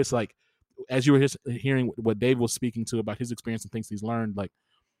 Damien, I'm curious, like, as you were hearing what Dave was speaking to about his experience and things he's learned, like,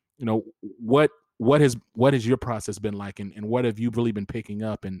 what has your process been like, and what have you really been picking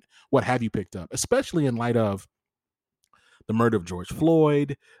up, and what have you picked up, especially in light of the murder of George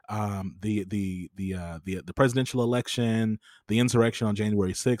Floyd, the presidential election, the insurrection on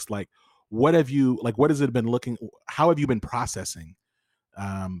January 6th? Like, what has it been looking? How have you been processing,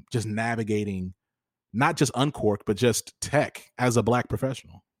 just navigating, not just Uncork, but just tech as a Black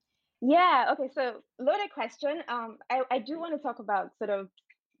professional? Yeah, okay, so loaded question. I do want to talk about sort of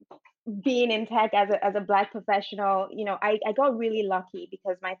being in tech as a Black professional. I got really lucky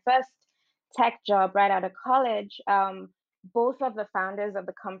because my first tech job right out of college, both of the founders of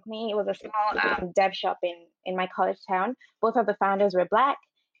the company, it was a small dev shop in my college town. Both of the founders were Black,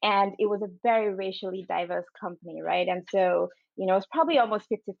 and it was a very racially diverse company, right? And so, it's probably almost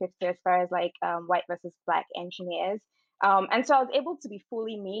 50-50 as far as like white versus Black engineers. And so I was able to be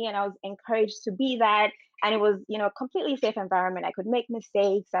fully me, and I was encouraged to be that. And it was, a completely safe environment. I could make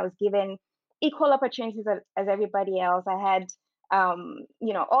mistakes. I was given equal opportunities as everybody else. I had,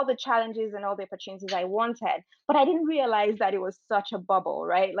 all the challenges and all the opportunities I wanted. But I didn't realize that it was such a bubble,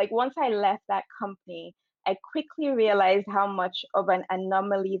 right? Like once I left that company, I quickly realized how much of an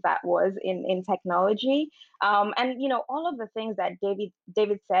anomaly that was in technology. And all of the things that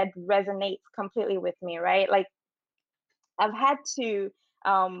David said resonates completely with me, right? Like I've had to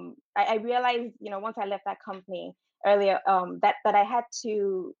I realized, once I left that company earlier, that I had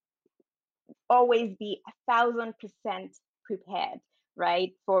to always be 1,000% prepared,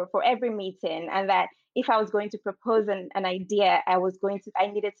 right, for every meeting, and that if I was going to propose an idea, I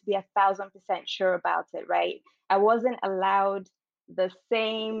needed to be 1,000% sure about it, right? I wasn't allowed the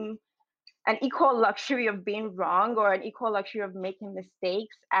same an equal luxury of being wrong or an equal luxury of making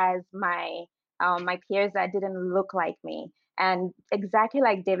mistakes as my peers that didn't look like me. And exactly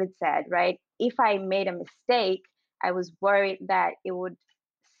like David said, right? If I made a mistake, I was worried that it would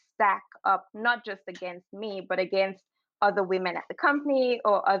stack up not just against me, but against other women at the company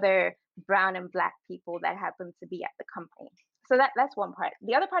or other brown and black people that happen to be at the company. So that's one part.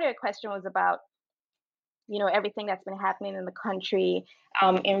 The other part of your question was about everything that's been happening in the country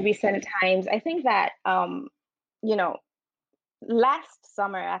in recent times. I think that you know last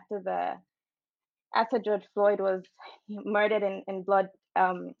summer after George Floyd was murdered in broad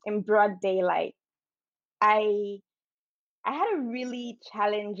daylight, I I had a really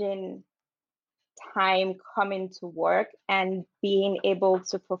challenging time coming to work and being able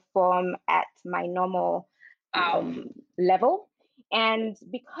to perform at my normal level. And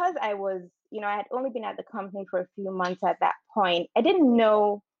because I had only been at the company for a few months at that point,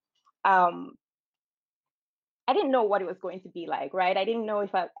 um, I didn't know what it was going to be like, right? I didn't know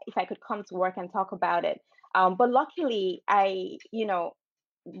if I could come to work and talk about it. But luckily, the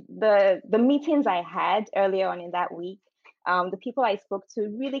meetings I had earlier on in that week, the people I spoke to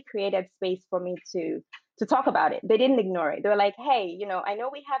really created space for me to talk about it. They didn't ignore it. They were like, "Hey, I know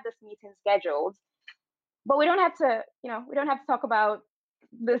we have this meeting scheduled, but we don't have to talk about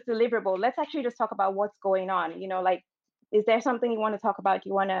this deliverable. Let's actually just talk about what's going on. Like, is there something you want to talk about? Do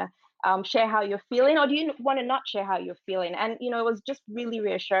you want to share how you're feeling, or do you want to not share how you're feeling?" And it was just really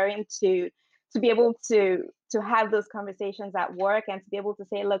reassuring to be able to have those conversations at work and to be able to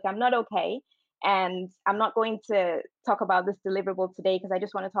say, look, I'm not okay, and I'm not going to talk about this deliverable today because I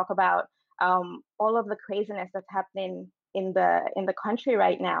just want to talk about all of the craziness that's happening in the country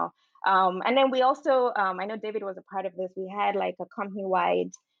right now. And then we also, I know David was a part of this. We had like a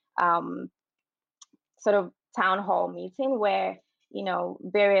company-wide um, sort of town hall meeting where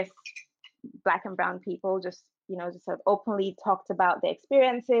various Black and brown people just sort of openly talked about their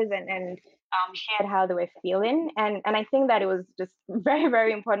experiences and shared how they were feeling. And I think that it was just very,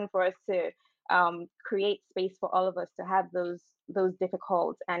 very important for us to create space for all of us to have those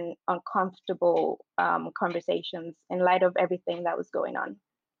difficult and uncomfortable conversations in light of everything that was going on.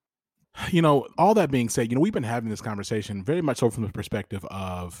 All that being said, we've been having this conversation very much so from the perspective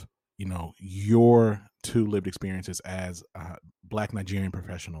of, your two lived experiences as Black Nigerian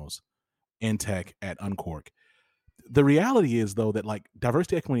professionals in tech at Uncork. The reality is, though, that like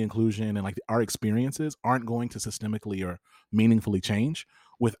diversity, equity, inclusion, and like our experiences aren't going to systemically or meaningfully change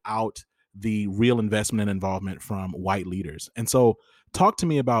without the real investment and involvement from white leaders. And so, talk to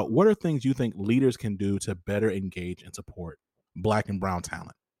me about what are things you think leaders can do to better engage and support Black and brown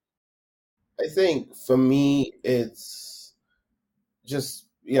talent. I think for me, it's just,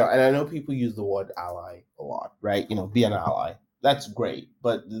 and I know people use the word ally a lot, right? Be an ally. That's great.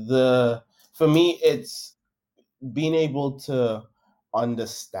 But for me, it's being able to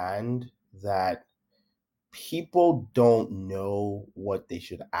understand that people don't know what they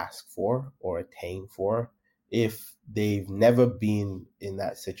should ask for or attain for if they've never been in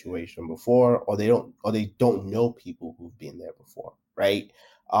that situation before, or they don't know people who've been there before, right?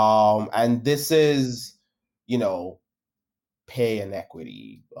 And this is, pay and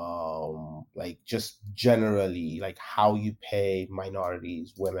equity, like just generally like how you pay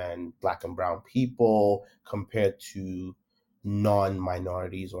minorities, women, Black and brown people compared to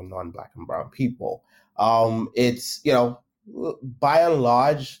non-minorities or non-Black and brown people. It's, by and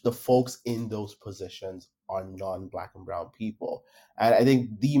large, the folks in those positions are non-Black and brown people. And I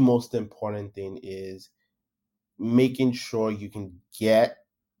think the most important thing is making sure you can get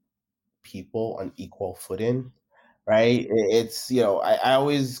people on equal footing, right? It's, I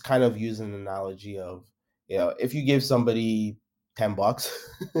always kind of use an analogy of, if you give somebody $10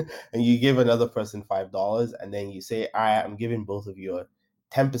 and you give another person $5, and then you say, all right, I'm giving both of you a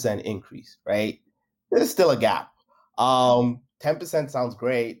 10% increase, right? There's still a gap. 10% sounds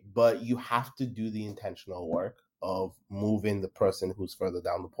great, but you have to do the intentional work of moving the person who's further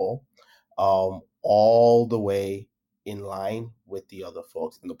down the pole, all the way in line with the other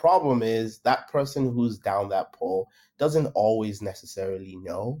folks. And the problem is that person who's down that pole doesn't always necessarily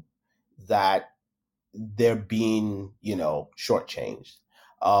know that they're being, shortchanged,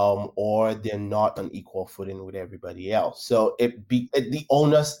 or they're not on equal footing with everybody else. So the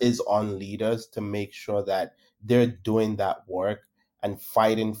onus is on leaders to make sure that they're doing that work and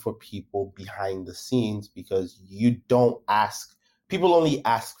fighting for people behind the scenes, because you don't ask people only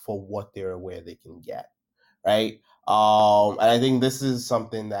ask for what they're aware they can get, right? And I think this is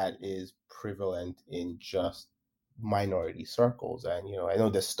something that is prevalent in just minority circles. And I know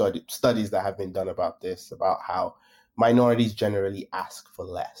there's studies that have been done about this, about how minorities generally ask for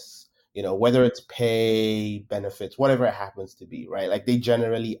less. Whether it's pay, benefits, whatever it happens to be, right? Like, they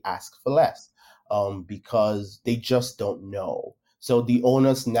generally ask for less, because they just don't know. So the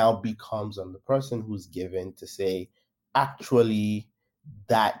onus now becomes on the person who's given to say, actually,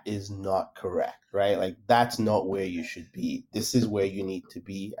 that is not correct, right? Like, that's not where you should be. This is where you need to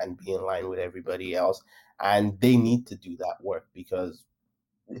be and be in line with everybody else. And they need to do that work, because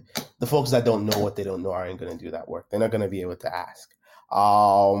the folks that don't know what they don't know aren't going to do that work. They're not going to be able to ask.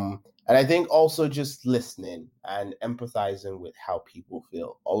 And I think also just listening and empathizing with how people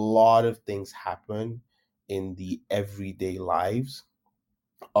feel. A lot of things happen in the everyday lives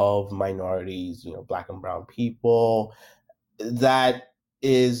of minorities, Black and brown people, that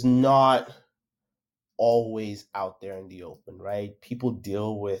is not always out there in the open, right? People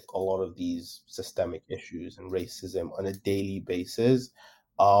deal with a lot of these systemic issues and racism on a daily basis.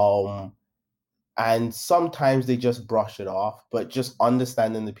 And sometimes they just brush it off, but just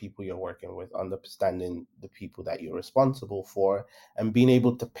understanding the people you're working with, understanding the people that you're responsible for, and being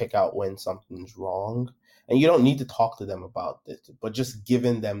able to pick out when something's wrong. And you don't need to talk to them about this, but just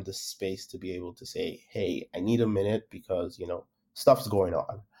giving them the space to be able to say, hey, I need a minute because, stuff's going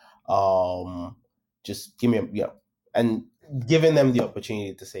on. Just give me and giving them the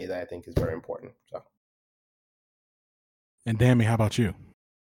opportunity to say that, I think, is very important. So. And Dami, how about you?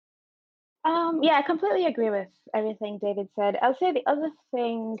 Yeah, I completely agree with everything David said. I'll say the other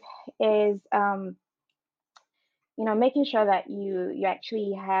thing is, making sure that you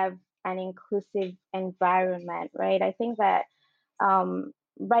actually have an inclusive environment, right? I think that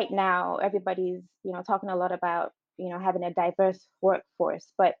right now everybody's, talking a lot about, having a diverse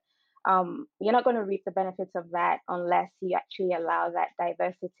workforce, but you're not going to reap the benefits of that unless you actually allow that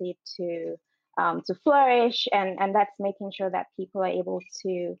diversity to flourish, and that's making sure that people are able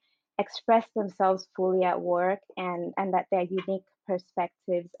to express themselves fully at work, and that their unique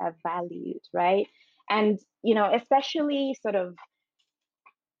perspectives are valued, right? And especially sort of,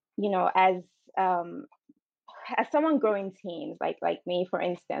 as someone growing teams, like me, for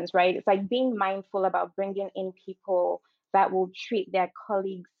instance, right? It's like being mindful about bringing in people that will treat their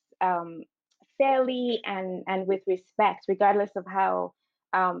colleagues fairly and with respect, regardless of how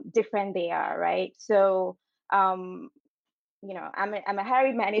different they are, right? So I'm a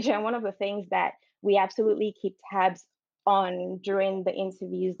hiring manager, and one of the things that we absolutely keep tabs on during the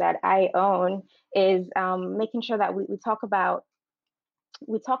interviews that I own is making sure that we talk about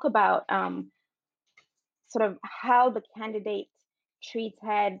sort of how the candidate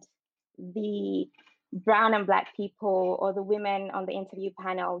treated the brown and black people or the women on the interview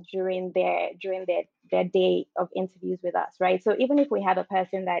panel during their day of interviews with us, right? So even if we have a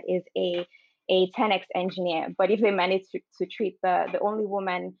person that is a 10x engineer, but if they manage to treat the only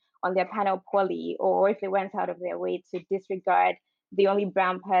woman on their panel poorly, or if they went out of their way to disregard the only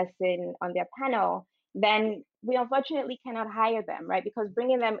brown person on their panel, then we unfortunately cannot hire them, right? Because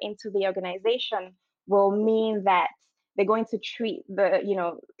bringing them into the organization will mean that they're going to treat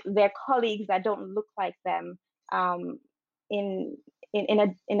their colleagues that don't look like them in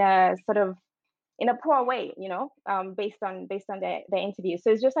a sort of in a poor way, based on their interviews.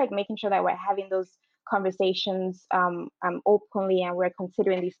 So it's just like making sure that we're having those conversations openly, and we're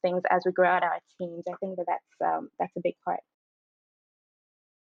considering these things as we grow out our teams. I think that's a big part.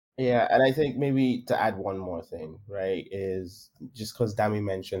 Yeah, and I think maybe to add one more thing, right, is just because Dami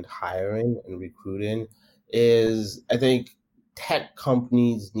mentioned hiring and recruiting, is I think tech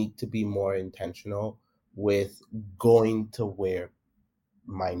companies need to be more intentional with going to where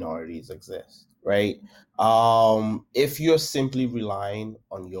minorities exist, right? If you're simply relying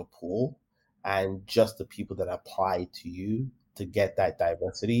on your pool and just the people that apply to you to get that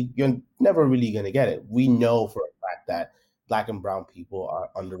diversity, you're never really going to get it. We know for a fact that Black and brown people are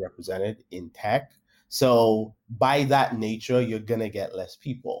underrepresented in tech. So by that nature, you're going to get less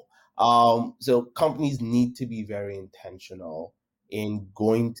people. So companies need to be very intentional in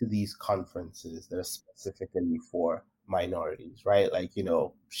going to these conferences that are specifically for minorities, right? Like,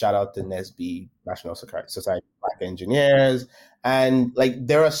 shout out to NSB, National Society of Black Engineers. And like,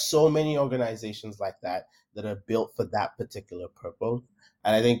 there are so many organizations like that that are built for that particular purpose.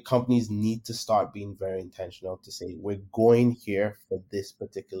 And I think companies need to start being very intentional to say, we're going here for this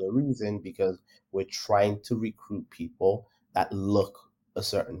particular reason because we're trying to recruit people that look a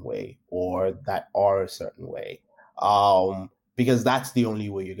certain way or that are a certain way. Because that's the only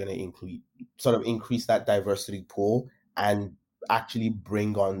way you're going to increase that diversity pool and actually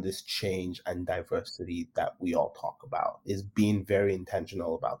bring on this change and diversity that we all talk about, is being very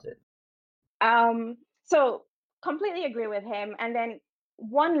intentional about it. So completely agree with him. And then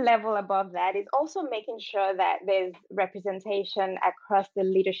one level above that is also making sure that there's representation across the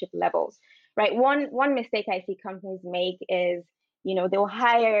leadership levels, right? One mistake I see companies make is, they'll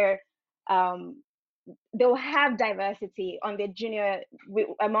hire, they'll have diversity on the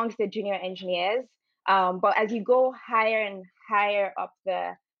amongst the junior engineers, but as you go higher and higher up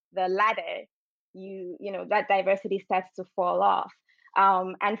the ladder, that diversity starts to fall off.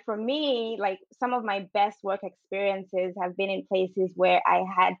 And for me, like, some of my best work experiences have been in places where I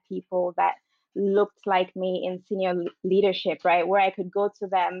had people that looked like me in senior leadership, right? Where I could go to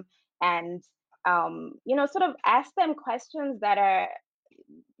them and, sort of ask them questions that are,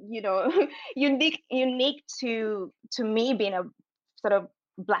 unique to me being a sort of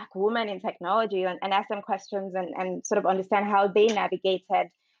Black woman in technology, and ask them questions and sort of understand how they navigated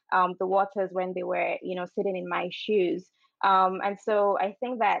the waters when they were, sitting in my shoes. And so I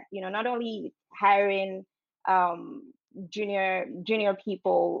think that, not only hiring junior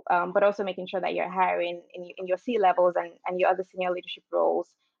people, but also making sure that you're hiring in your C levels and your other senior leadership roles,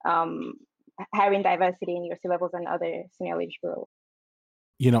 hiring diversity in your C levels and other senior leadership roles.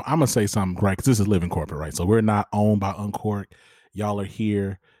 I'm going to say something, right? Because this is Living Corporate, right? So we're not owned by Uncork. Y'all are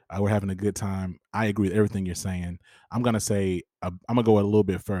here. We're having a good time. I agree with everything you're saying. I'm going to say, I'm going to go a little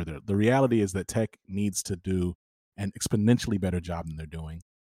bit further. The reality is that tech needs to do an exponentially better job than they're doing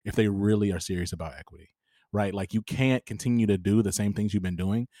if they really are serious about equity, right? Like, you can't continue to do the same things you've been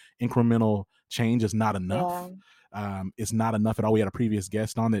doing. Incremental change is not enough. Yeah. It's not enough at all. We had a previous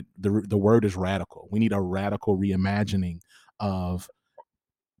guest on that. The word is radical. We need a radical reimagining of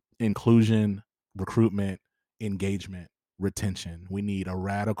inclusion, recruitment, engagement, retention. We need a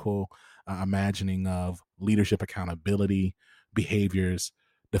radical imagining of leadership accountability, behaviors,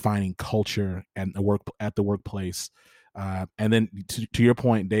 defining culture and at the workplace. And then to your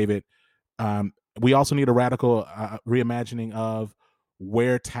point, David, we also need a radical reimagining of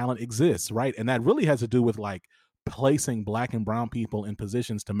where talent exists, right? And that really has to do with like placing Black and brown people in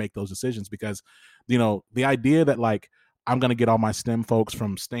positions to make those decisions, because, the idea that like, I'm going to get all my STEM folks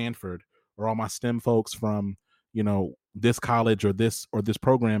from Stanford or all my STEM folks from, this college or this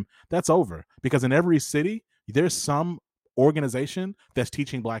program, that's over. Because in every city, there's some organization that's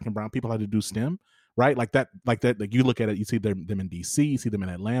teaching Black and brown people how to do STEM, right? Like you look at it, you see them in DC, you see them in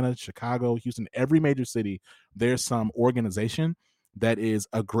Atlanta, Chicago, Houston, every major city, there's some organization that is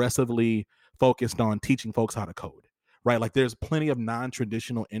aggressively focused on teaching folks how to code, right? Like, there's plenty of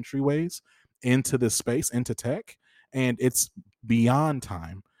non-traditional entryways into this space, into tech. And it's beyond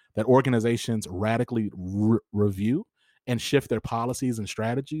time that organizations radically review and shift their policies and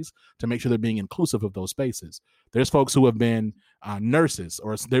strategies to make sure they're being inclusive of those spaces. There's folks who have been nurses,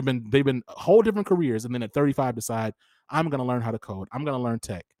 or they've been whole different careers, and then at 35 decide, I'm going to learn how to code, I'm going to learn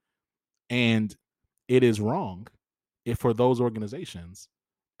tech. And it is wrong for those organizations.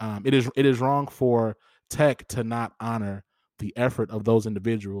 It is wrong for tech to not honor the effort of those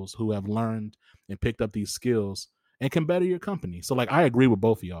individuals who have learned and picked up these skills and can better your company. So like, I agree with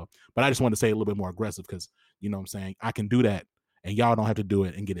both of y'all, but I just want to say a little bit more aggressive, because what I'm saying, I can do that and y'all don't have to do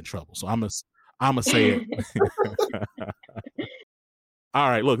it and get in trouble. So I'm gonna say it. All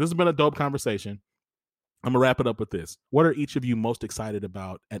right, look, this has been a dope conversation. I'm gonna wrap it up with this. What are each of you most excited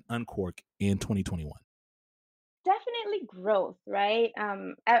about at Uncork in 2021? Definitely growth, right?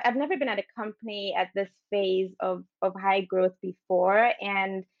 I've never been at a company at this phase of high growth before,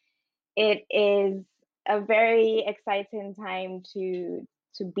 and it is a very exciting time to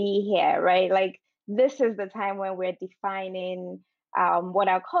be here, right? Like, this is the time when we're defining what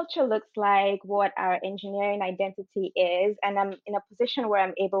our culture looks like, what our engineering identity is, and I'm in a position where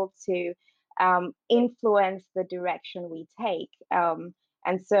I'm able to influence the direction we take. And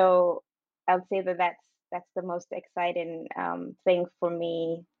so I'll say that that's the most exciting thing for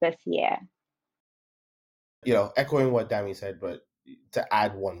me this year. Echoing what Dami said, but to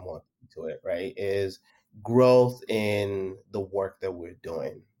add one more to it, right, is growth in the work that we're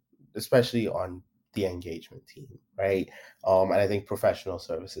doing. especially on the engagement team, right? And I think professional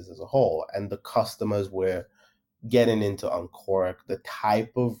services as a whole, and the customers we're getting into Unqork, the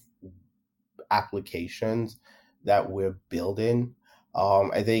type of applications that we're building,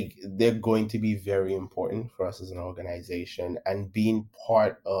 I think they're going to be very important for us as an organization, and being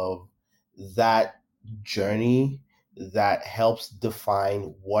part of that journey that helps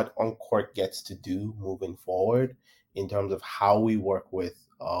define what Unqork gets to do moving forward in terms of how we work with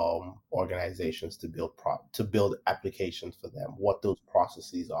organizations to build applications for them, what those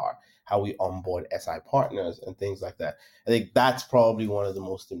processes are, how we onboard SI partners and things like that. I think that's probably one of the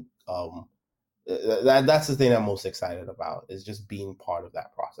most that's the thing I'm most excited about, is just being part of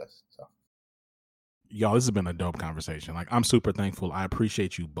that process. So, y'all, this has been a dope conversation. Like, I'm super thankful. I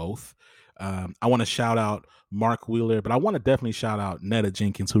appreciate you both. I want to shout out Mark Wheeler, but I want to definitely shout out Netta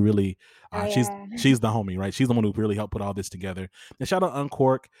Jenkins, who really, she's the homie, right? She's the one who really helped put all this together. And shout out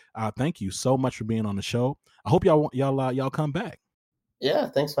Unqork. Thank you so much for being on the show. I hope y'all come back. Yeah,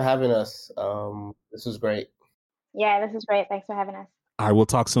 thanks for having us. This was great. Yeah, this is great. Thanks for having us. All right, we'll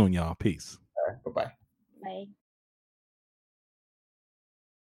talk soon, y'all. Peace. All right, bye-bye. Bye.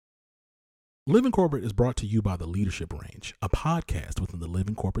 Living Corporate is brought to you by The Leadership Range, a podcast within the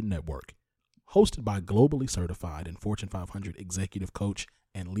Living Corporate Network. Hosted by globally certified and Fortune 500 executive coach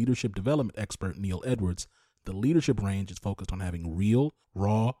and leadership development expert Neil Edwards, The Leadership Range is focused on having real,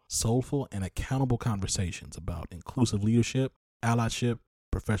 raw, soulful, and accountable conversations about inclusive leadership, allyship,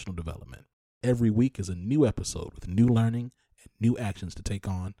 professional development. Every week is a new episode with new learning and new actions to take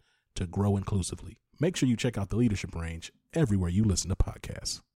on to grow inclusively. Make sure you check out The Leadership Range everywhere you listen to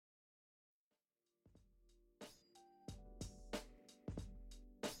podcasts.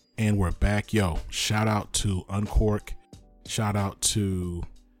 And we're back. Yo, shout out to Unqork. Shout out to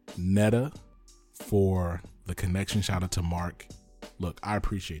Netta for the connection. Shout out to Mark. Look, I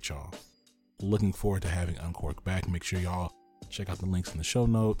appreciate y'all. Looking forward to having Unqork back. Make sure y'all check out the links in the show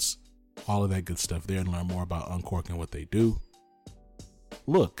notes. All of that good stuff there, and learn more about Unqork and what they do.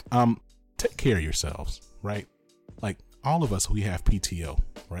 Look, take care of yourselves, right? Like, all of us, we have PTO,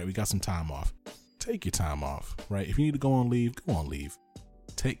 right? We got some time off. Take your time off, right? If you need to go on leave, go on leave.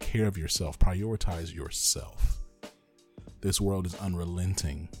 Take care of yourself. Prioritize yourself. This world is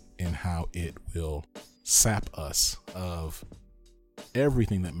unrelenting in how it will sap us of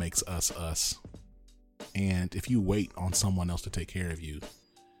everything that makes us us. And if you wait on someone else to take care of you,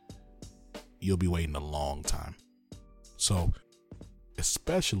 you'll be waiting a long time. So,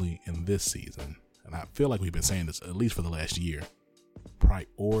 especially in this season, and I feel like we've been saying this at least for the last year,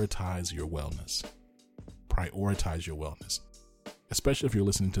 prioritize your wellness. Prioritize your wellness. Especially if you're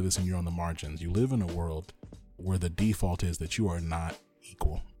listening to this and you're on the margins. You live in a world where the default is that you are not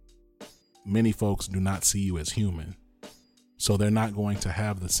equal. Many folks do not see you as human, so they're not going to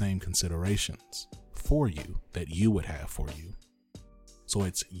have the same considerations for you that you would have for you. So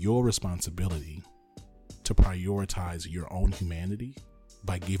it's your responsibility to prioritize your own humanity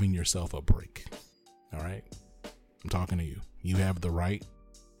by giving yourself a break. All right? I'm talking to you. You have the right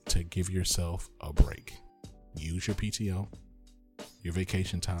to give yourself a break. Use your PTO, your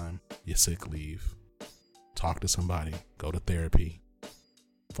vacation time, your sick leave. Talk to somebody. Go to therapy.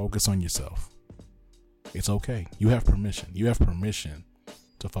 Focus on yourself. It's okay. You have permission. You have permission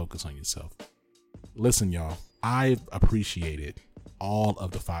to focus on yourself. Listen, y'all, I've appreciated all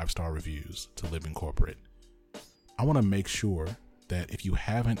of the 5-star reviews to Living Corporate. I want to make sure that if you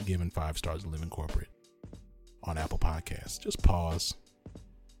haven't given 5 stars to Living Corporate on Apple Podcasts, just pause,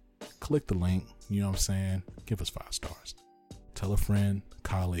 click the link, you know what I'm saying? Give us 5 stars. Tell a friend,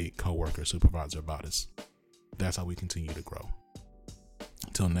 colleague, coworker, supervisor about us. That's how we continue to grow.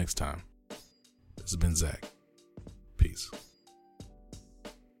 Until next time, this has been Zach. Peace.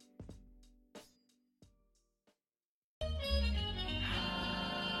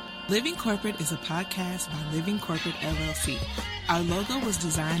 Living Corporate is a podcast by Living Corporate LLC. Our logo was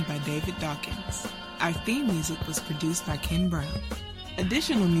designed by David Dawkins. Our theme music was produced by Ken Brown.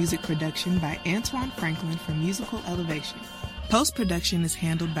 Additional music production by Antoine Franklin for Musical Elevation. Post-production is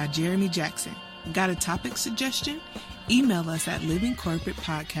handled by Jeremy Jackson. Got a topic suggestion? Email us at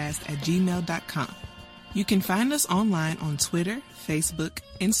livingcorporatepodcast@gmail.com. You can find us online on Twitter, Facebook,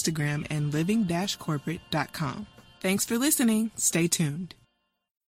 Instagram, and living-corporate.com. Thanks for listening. Stay tuned.